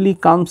actually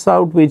comes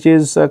out, which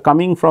is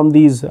coming from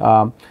these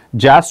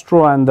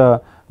Jastrow and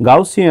the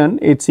Gaussian.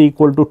 It is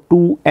equal to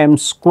 2m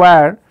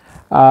square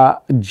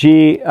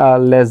j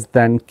less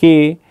than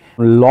k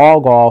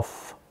log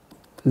of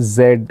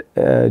z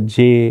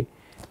j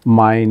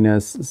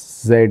minus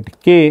z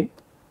k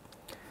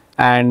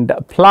and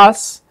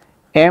plus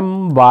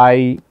m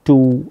by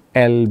 2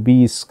 L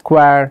b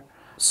square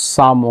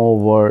sum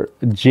over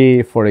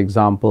j, for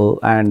example,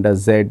 and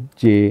z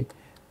j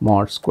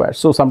mod square.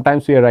 So,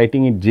 sometimes we are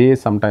writing it j,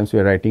 sometimes we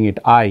are writing it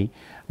I,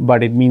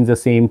 but it means the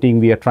same thing.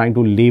 We are trying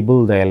to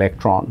label the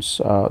electrons,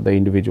 the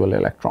individual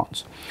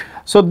electrons.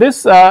 So,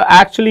 this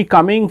actually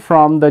coming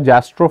from the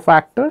Jastrow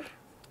factor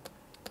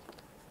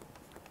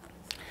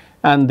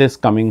and this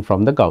coming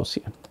from the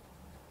Gaussian.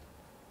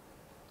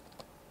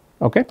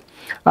 Okay.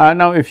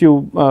 Now, if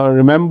you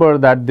remember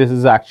that this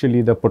is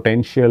actually the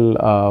potential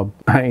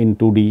in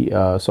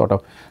 2D sort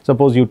of,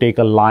 suppose you take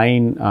a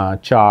line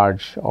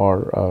charge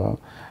or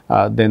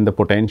then the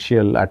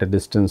potential at a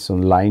distance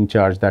on line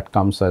charge, that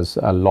comes as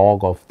a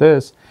log of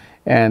this,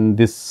 and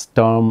this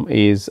term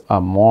is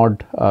a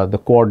mod the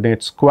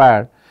coordinate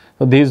square.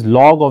 So, this is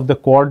log of the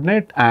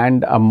coordinate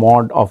and a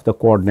mod of the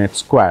coordinate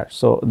square.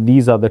 So,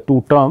 these are the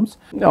two terms.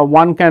 Now,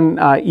 one can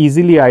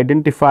easily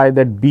identify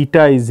that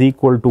beta is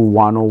equal to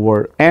 1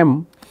 over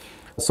m.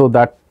 So,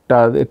 that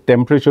the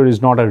temperature is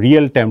not a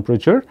real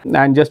temperature,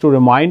 and just to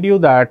remind you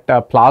that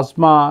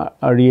plasma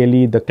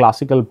really, the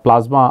classical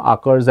plasma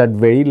occurs at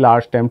very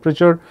large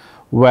temperature,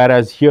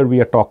 whereas here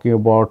we are talking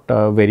about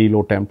very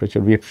low temperature.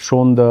 We have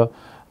shown the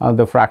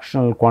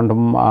fractional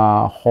quantum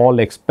Hall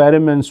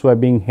experiments were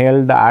being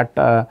held at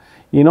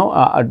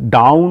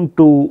down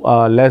to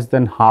less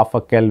than half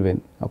a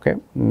Kelvin. Okay,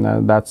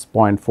 that's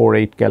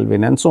 0.48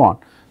 Kelvin and so on.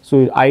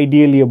 So,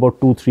 ideally about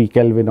 2-3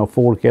 Kelvin or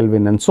 4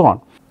 Kelvin and so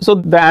on. So,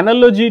 the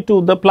analogy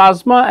to the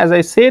plasma, as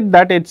I said,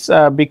 that it's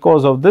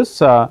because of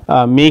this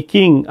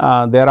making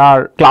there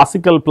are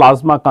classical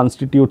plasma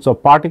constitutes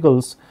of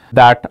particles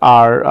that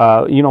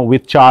are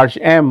with charge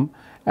m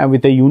and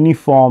with a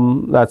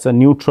uniform, that's a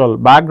neutral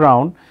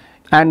background,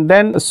 and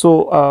then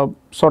so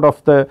sort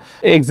of the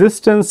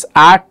existence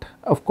at,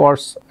 of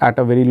course, at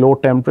a very low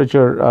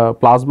temperature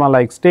plasma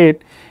like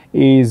state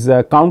is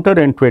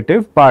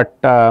counterintuitive, but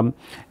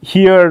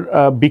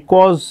here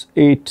because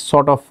it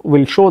sort of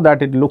will show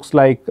that it looks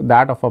like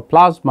that of a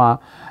plasma,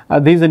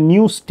 there is a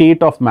new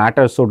state of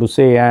matter, so to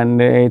say,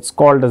 and it is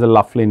called as a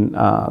Laughlin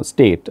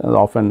state,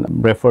 often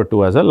referred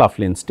to as a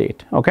Laughlin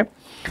state. Okay.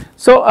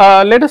 So,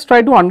 let us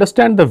try to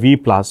understand the V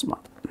plasma,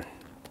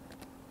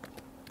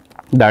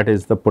 that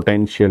is the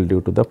potential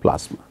due to the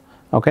plasma.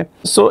 Okay.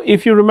 So,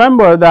 if you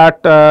remember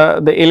that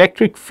the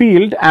electric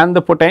field and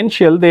the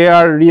potential, they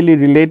are really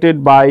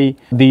related by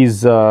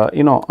these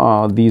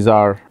these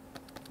are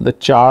the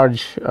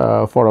charge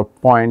for a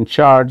point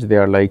charge, they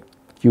are like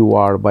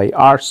QR by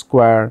R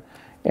square,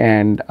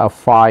 and a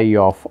phi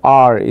of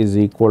R is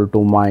equal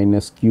to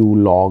minus Q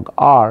log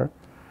R.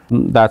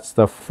 That is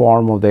the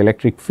form of the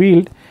electric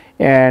field,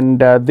 and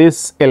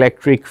this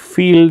electric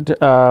field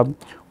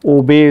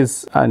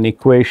obeys an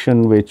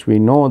equation which we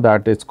know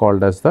that is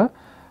called as the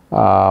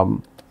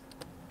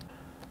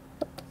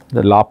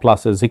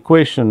Laplace's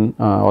equation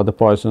or the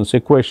Poisson's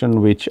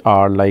equation, which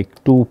are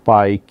like 2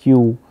 pi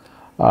q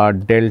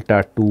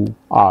delta 2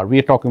 r. We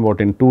are talking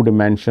about in 2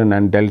 dimension,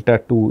 and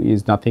delta 2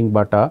 is nothing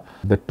but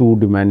the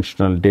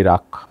 2-dimensional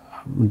Dirac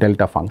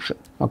delta function.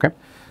 Okay.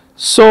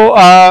 So,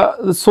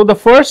 so the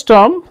first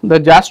term, the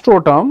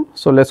Jastrow term,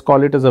 so let us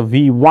call it as a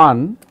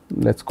V1,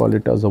 let us call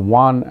it as a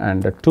 1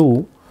 and a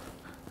 2.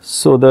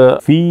 So, the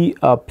V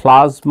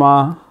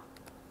plasma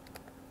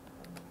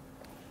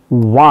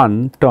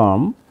 1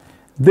 term,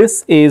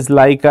 this is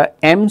like a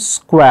m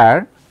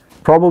square,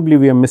 probably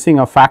we are missing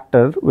a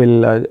factor, we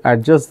will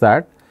adjust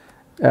that,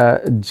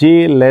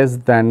 j less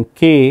than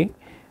k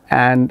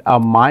and a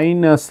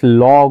minus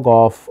log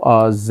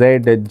of z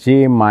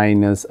j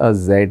minus a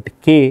z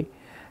k,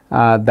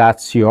 that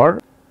is your.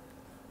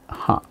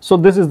 So,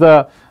 this is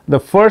the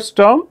first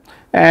term,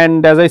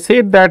 and as I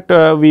said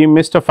that we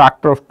missed a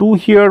factor of 2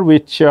 here,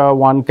 which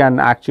one can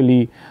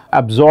actually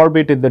absorb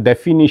it in the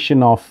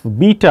definition of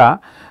beta.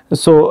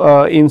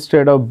 So,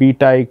 instead of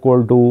beta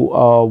equal to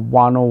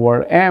 1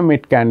 over m,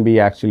 it can be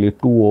actually 2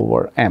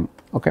 over m.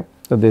 Okay.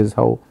 So, this is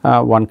how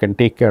one can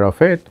take care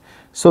of it.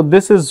 So,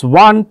 this is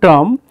one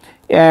term,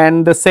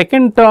 and the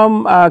second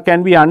term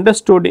can be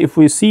understood if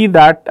we see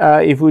that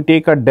if we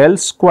take a del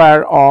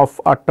square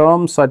of a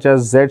term such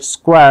as z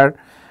square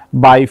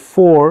by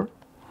 4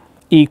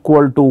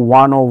 equal to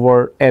 1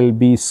 over L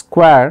b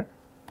square,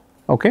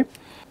 Okay.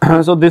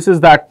 So this is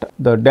that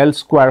the del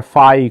square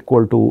phi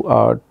equal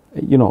to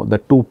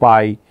the 2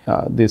 pi,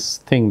 this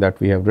thing that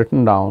we have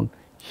written down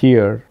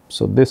here.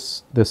 So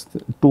this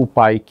 2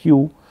 pi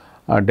q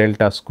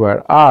delta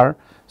square r.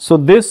 So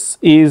this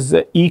is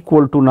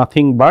equal to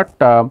nothing but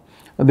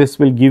this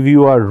will give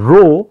you a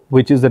rho,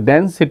 which is the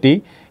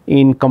density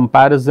in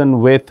comparison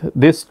with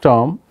this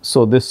term.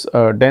 So this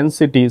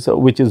density,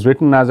 which is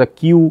written as a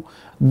q,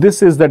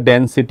 this is the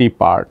density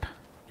part.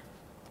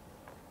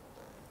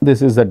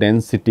 This is the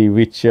density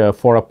which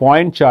for a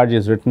point charge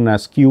is written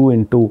as q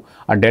into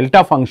a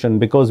delta function.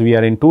 Because we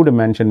are in 2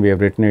 dimension, we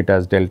have written it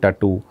as delta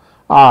 2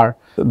 r.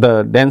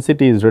 The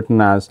density is written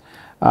as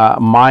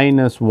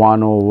minus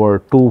 1 over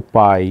 2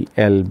 pi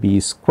L b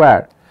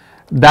square.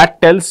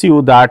 That tells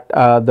you that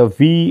the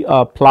V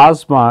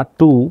plasma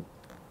 2,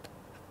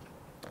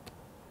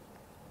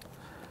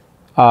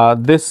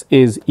 this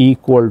is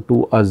equal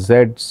to a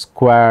z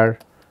square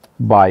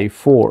by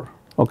 4.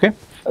 Okay.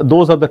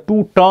 Those are the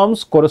 2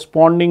 terms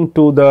corresponding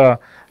to the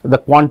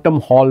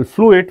quantum Hall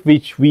fluid,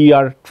 which we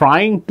are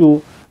trying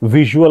to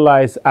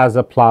visualize as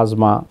a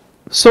plasma.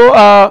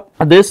 So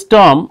this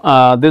term,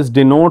 this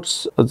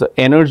denotes the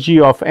energy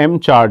of m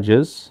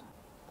charges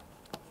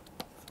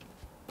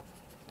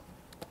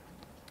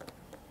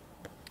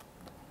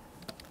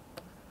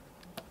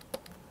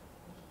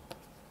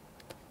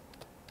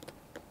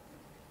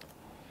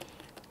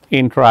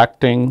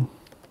interacting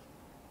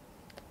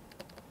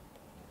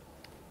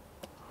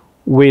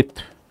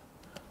with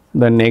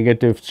the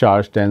negative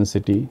charge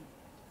density.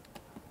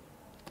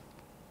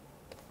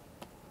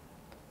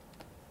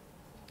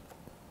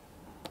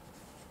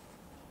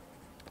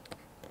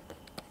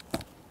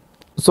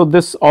 So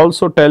this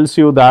also tells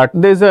you that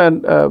there is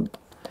an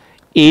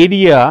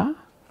area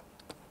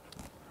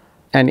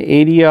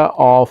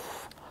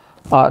of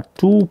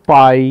 2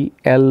 pi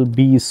L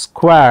b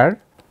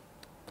square.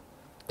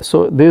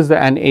 So this is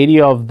an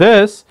area of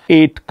this.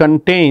 It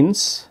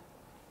contains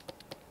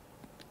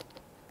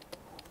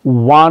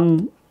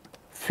one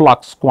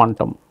flux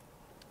quantum,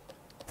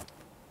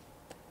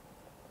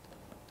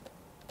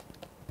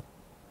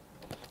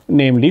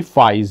 namely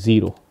phi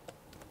 0,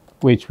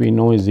 which we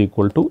know is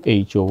equal to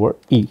h over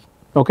E.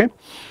 Okay.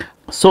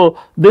 So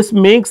this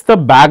makes the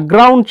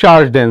background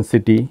charge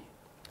density,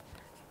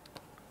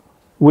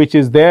 which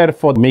is there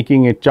for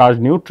making it charge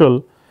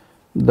neutral,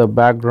 the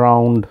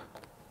background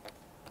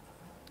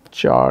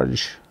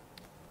charge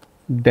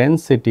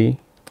density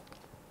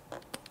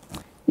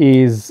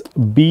is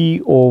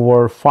B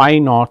over phi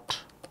naught,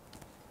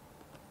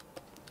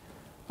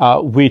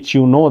 which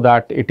you know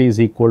that it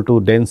is equal to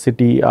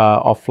density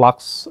of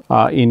flux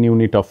in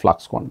unit of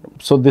flux quantum.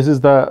 So this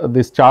is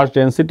this charge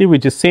density,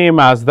 which is same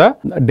as the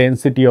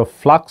density of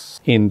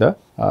flux in the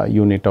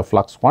unit of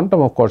flux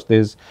quantum. Of course,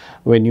 this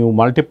when you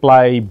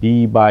multiply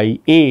B by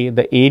A,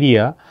 the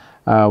area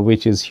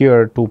which is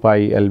here 2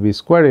 pi L b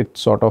square,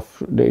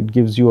 it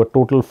gives you a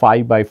total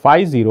phi by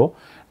phi 0.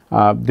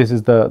 This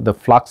is the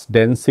flux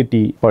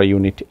density per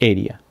unit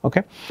area.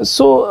 Okay.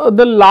 So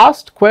the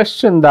last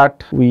question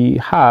that we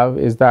have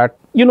is that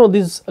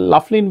this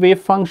Laughlin wave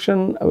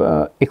function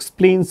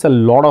explains a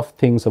lot of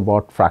things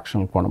about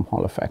fractional quantum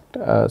Hall effect.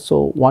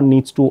 So one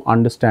needs to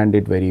understand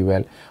it very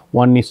well.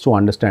 One needs to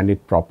understand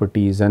its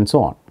properties and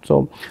so on.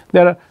 So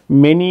there are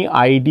many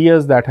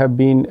ideas that have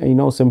been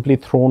simply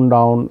thrown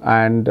down,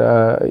 and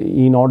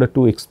in order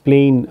to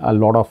explain a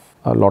lot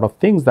of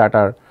things that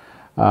are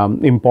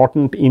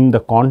important in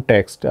the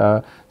context,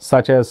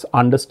 such as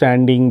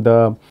understanding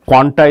the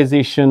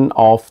quantization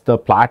of the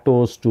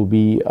plateaus to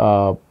be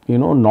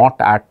not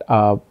at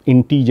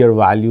integer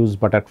values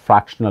but at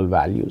fractional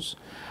values.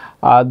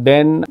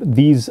 Then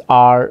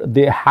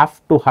they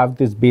have to have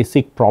this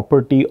basic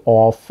property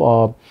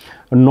of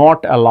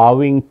not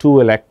allowing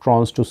 2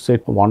 electrons to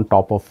sit one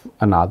top of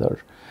another.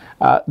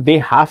 They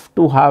have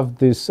to have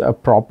this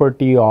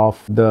property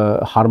of the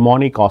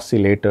harmonic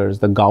oscillators,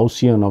 the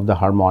Gaussian of the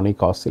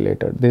harmonic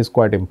oscillator. This is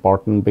quite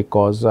important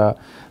because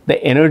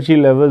the energy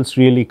levels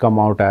really come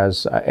out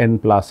as n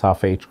plus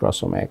half h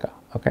cross omega.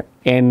 Okay.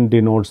 N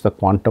denotes the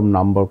quantum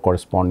number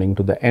corresponding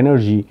to the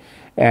energy,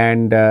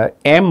 and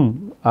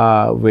m,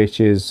 which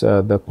is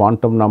the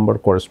quantum number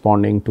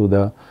corresponding to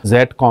the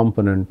z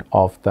component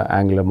of the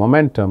angular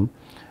momentum,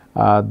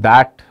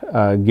 that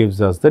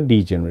gives us the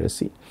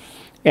degeneracy.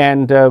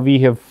 And we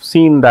have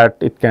seen that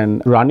it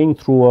can, running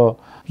through a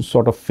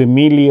sort of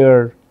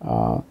familiar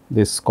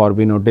this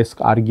Corbino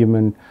disk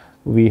argument,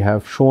 we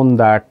have shown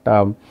that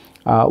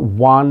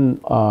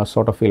one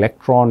sort of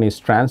electron is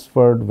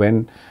transferred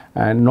when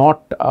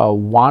not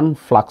one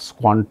flux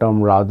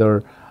quantum,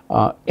 rather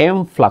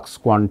m flux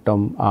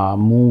quantum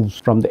moves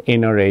from the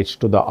inner edge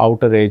to the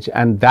outer edge,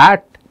 and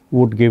that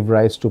would give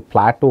rise to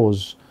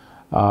plateaus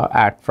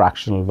at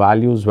fractional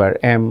values where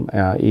m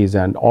is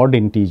an odd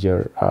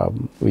integer.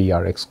 We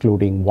are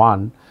excluding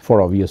 1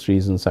 for obvious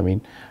reasons. I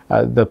mean,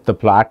 the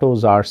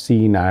plateaus are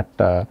seen at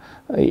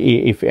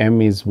if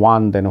m is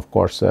 1, then of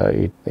course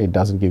it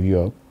does not give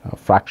you a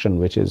fraction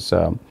which is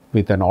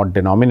with an odd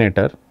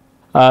denominator.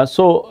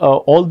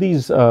 All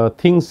these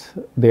things,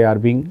 they are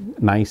being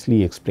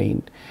nicely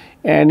explained.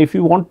 And if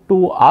you want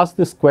to ask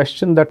this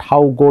question that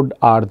how good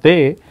are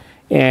they,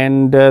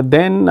 and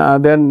then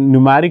there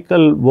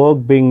numerical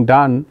work being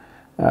done.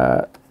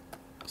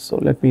 So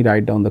let me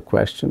write down the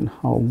question: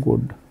 how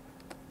good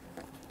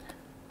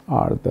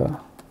are the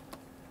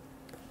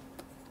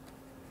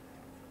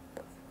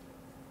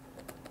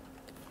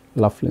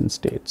Laughlin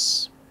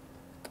states?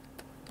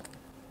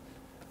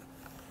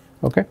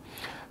 Okay.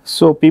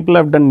 So people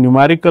have done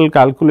numerical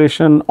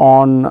calculation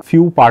on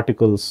few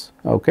particles,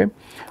 okay,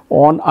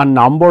 on a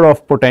number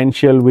of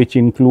potential which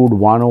include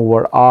 1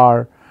 over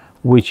r,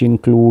 which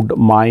include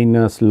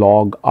minus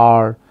log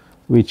r,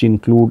 which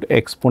include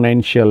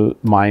exponential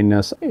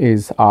minus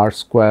is r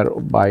square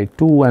by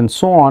 2 and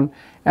so on,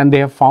 and they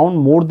have found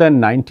more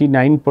than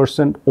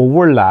 99%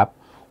 overlap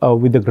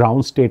with the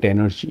ground state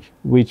energy,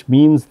 which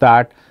means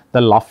that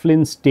the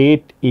Laughlin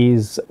state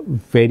is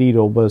very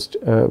robust,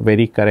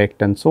 very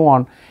correct and so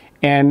on.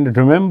 And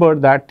remember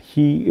that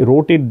he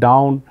wrote it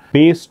down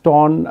based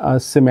on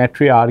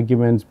symmetry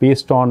arguments,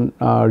 based on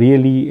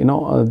really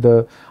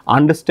the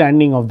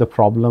understanding of the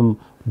problem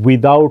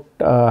without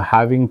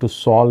having to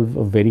solve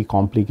very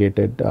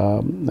complicated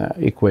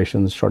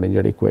equations,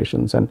 Schrodinger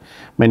equations and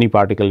many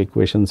particle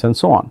equations and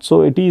so on.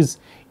 So it is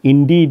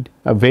indeed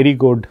a very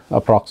good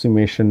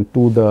approximation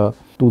to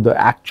the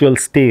actual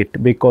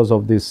state, because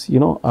of this,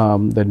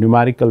 the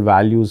numerical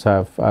values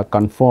have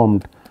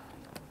confirmed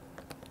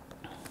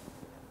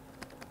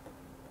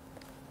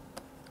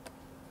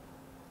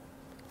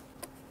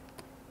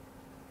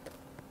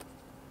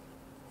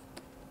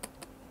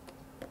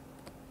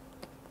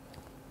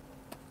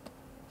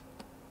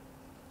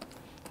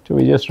So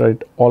we just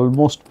write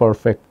almost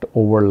perfect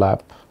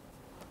overlap.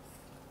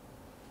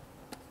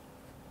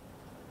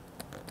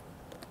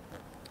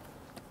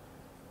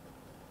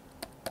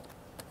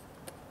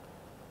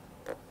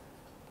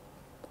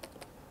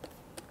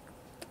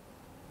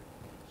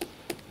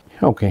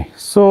 Okay,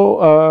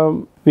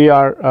 so we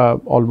are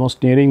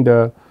almost nearing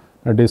the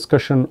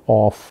discussion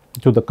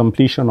to the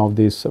completion of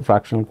this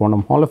fractional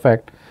quantum Hall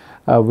effect.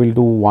 We'll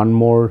do one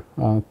more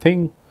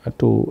thing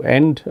to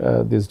end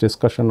this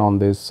discussion on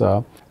this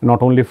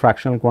not only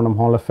fractional quantum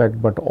Hall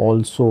effect, but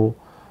also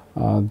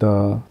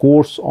the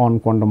course on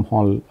quantum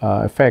Hall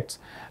effects.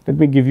 Let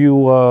me give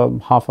you a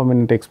half a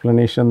minute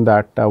explanation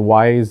that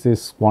why is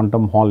this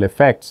quantum Hall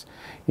effects.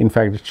 In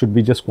fact, it should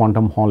be just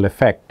quantum Hall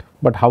effect,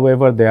 but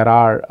however there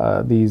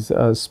are these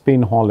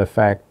spin Hall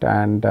effect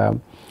and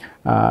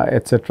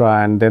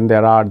etc., and then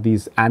there are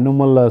these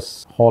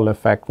anomalous Hall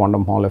effect,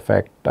 quantum Hall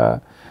effect,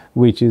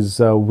 which is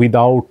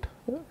without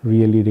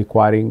really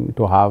requiring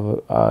to have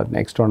an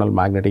external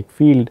magnetic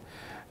field.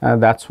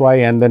 That's why,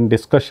 and then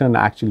discussion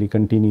actually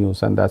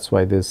continues, and that's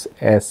why this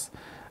S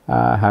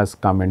has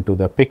come into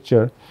the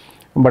picture.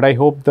 But I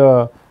hope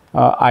the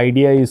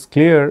idea is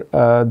clear.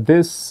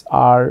 These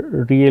are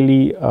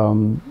really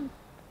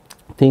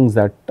things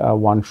that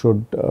one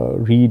should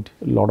read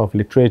a lot of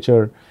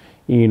literature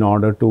in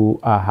order to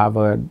have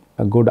a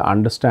good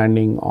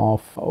understanding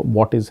of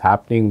what is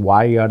happening,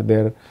 why are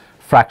there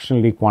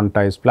fractionally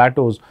quantized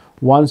plateaus.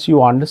 Once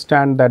you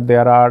understand that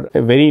there are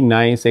very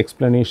nice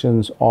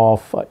explanations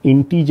of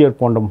integer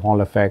quantum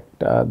Hall effect,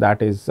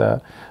 that is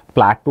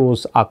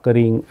plateaus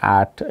occurring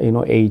at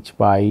h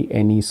by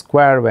ne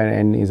square where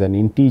n is an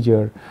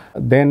integer,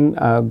 then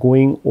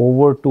going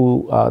over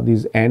to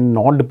this n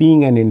not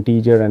being an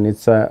integer and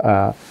it's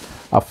a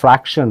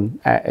fraction,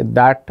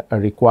 that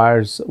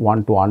requires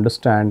one to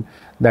understand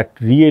that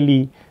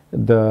really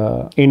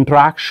the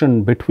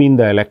interaction between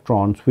the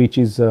electrons, which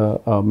is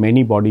a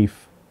many body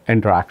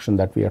interaction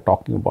that we are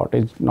talking about.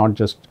 It's not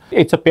just,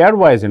 it's a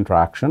pairwise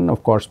interaction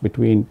of course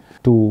between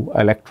two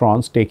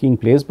electrons taking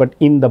place, but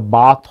in the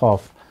bath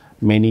of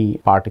many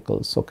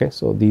particles. Okay,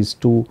 so these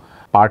two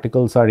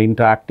particles are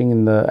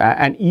interacting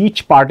and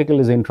each particle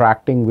is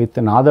interacting with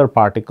another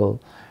particle,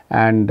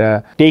 and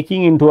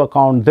taking into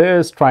account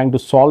this, trying to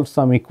solve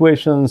some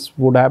equations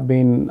would have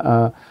been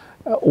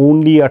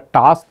only a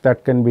task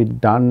that can be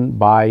done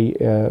by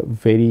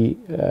very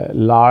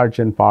large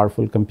and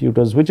powerful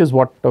computers, which is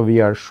what we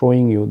are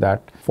showing you,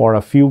 that for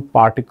a few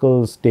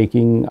particles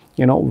taking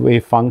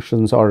wave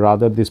functions, or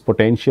rather these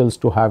potentials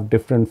to have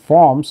different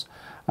forms,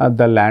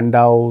 the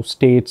Landau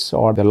states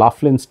or the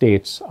Laughlin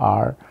states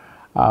are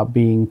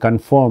being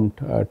confirmed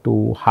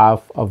to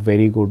have a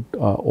very good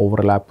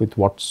overlap with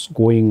what's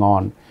going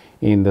on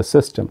in the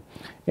system.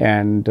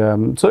 And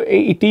so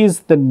it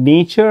is the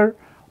nature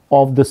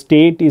of the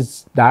state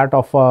is that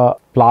of a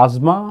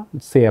plasma,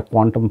 say a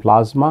quantum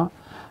plasma,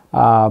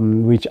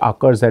 which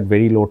occurs at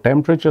very low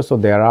temperature. So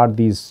there are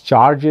these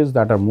charges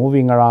that are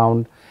moving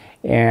around,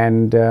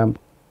 and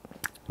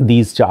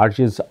these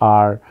charges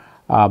are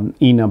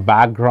in a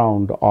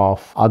background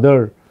of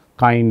other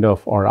kind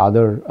of or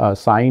other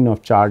sign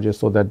of charges,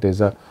 so that there's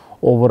a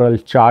overall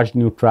charge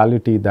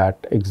neutrality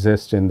that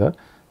exists in the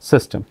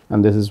system.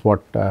 And this is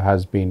what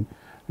has been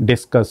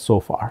discussed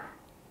so far.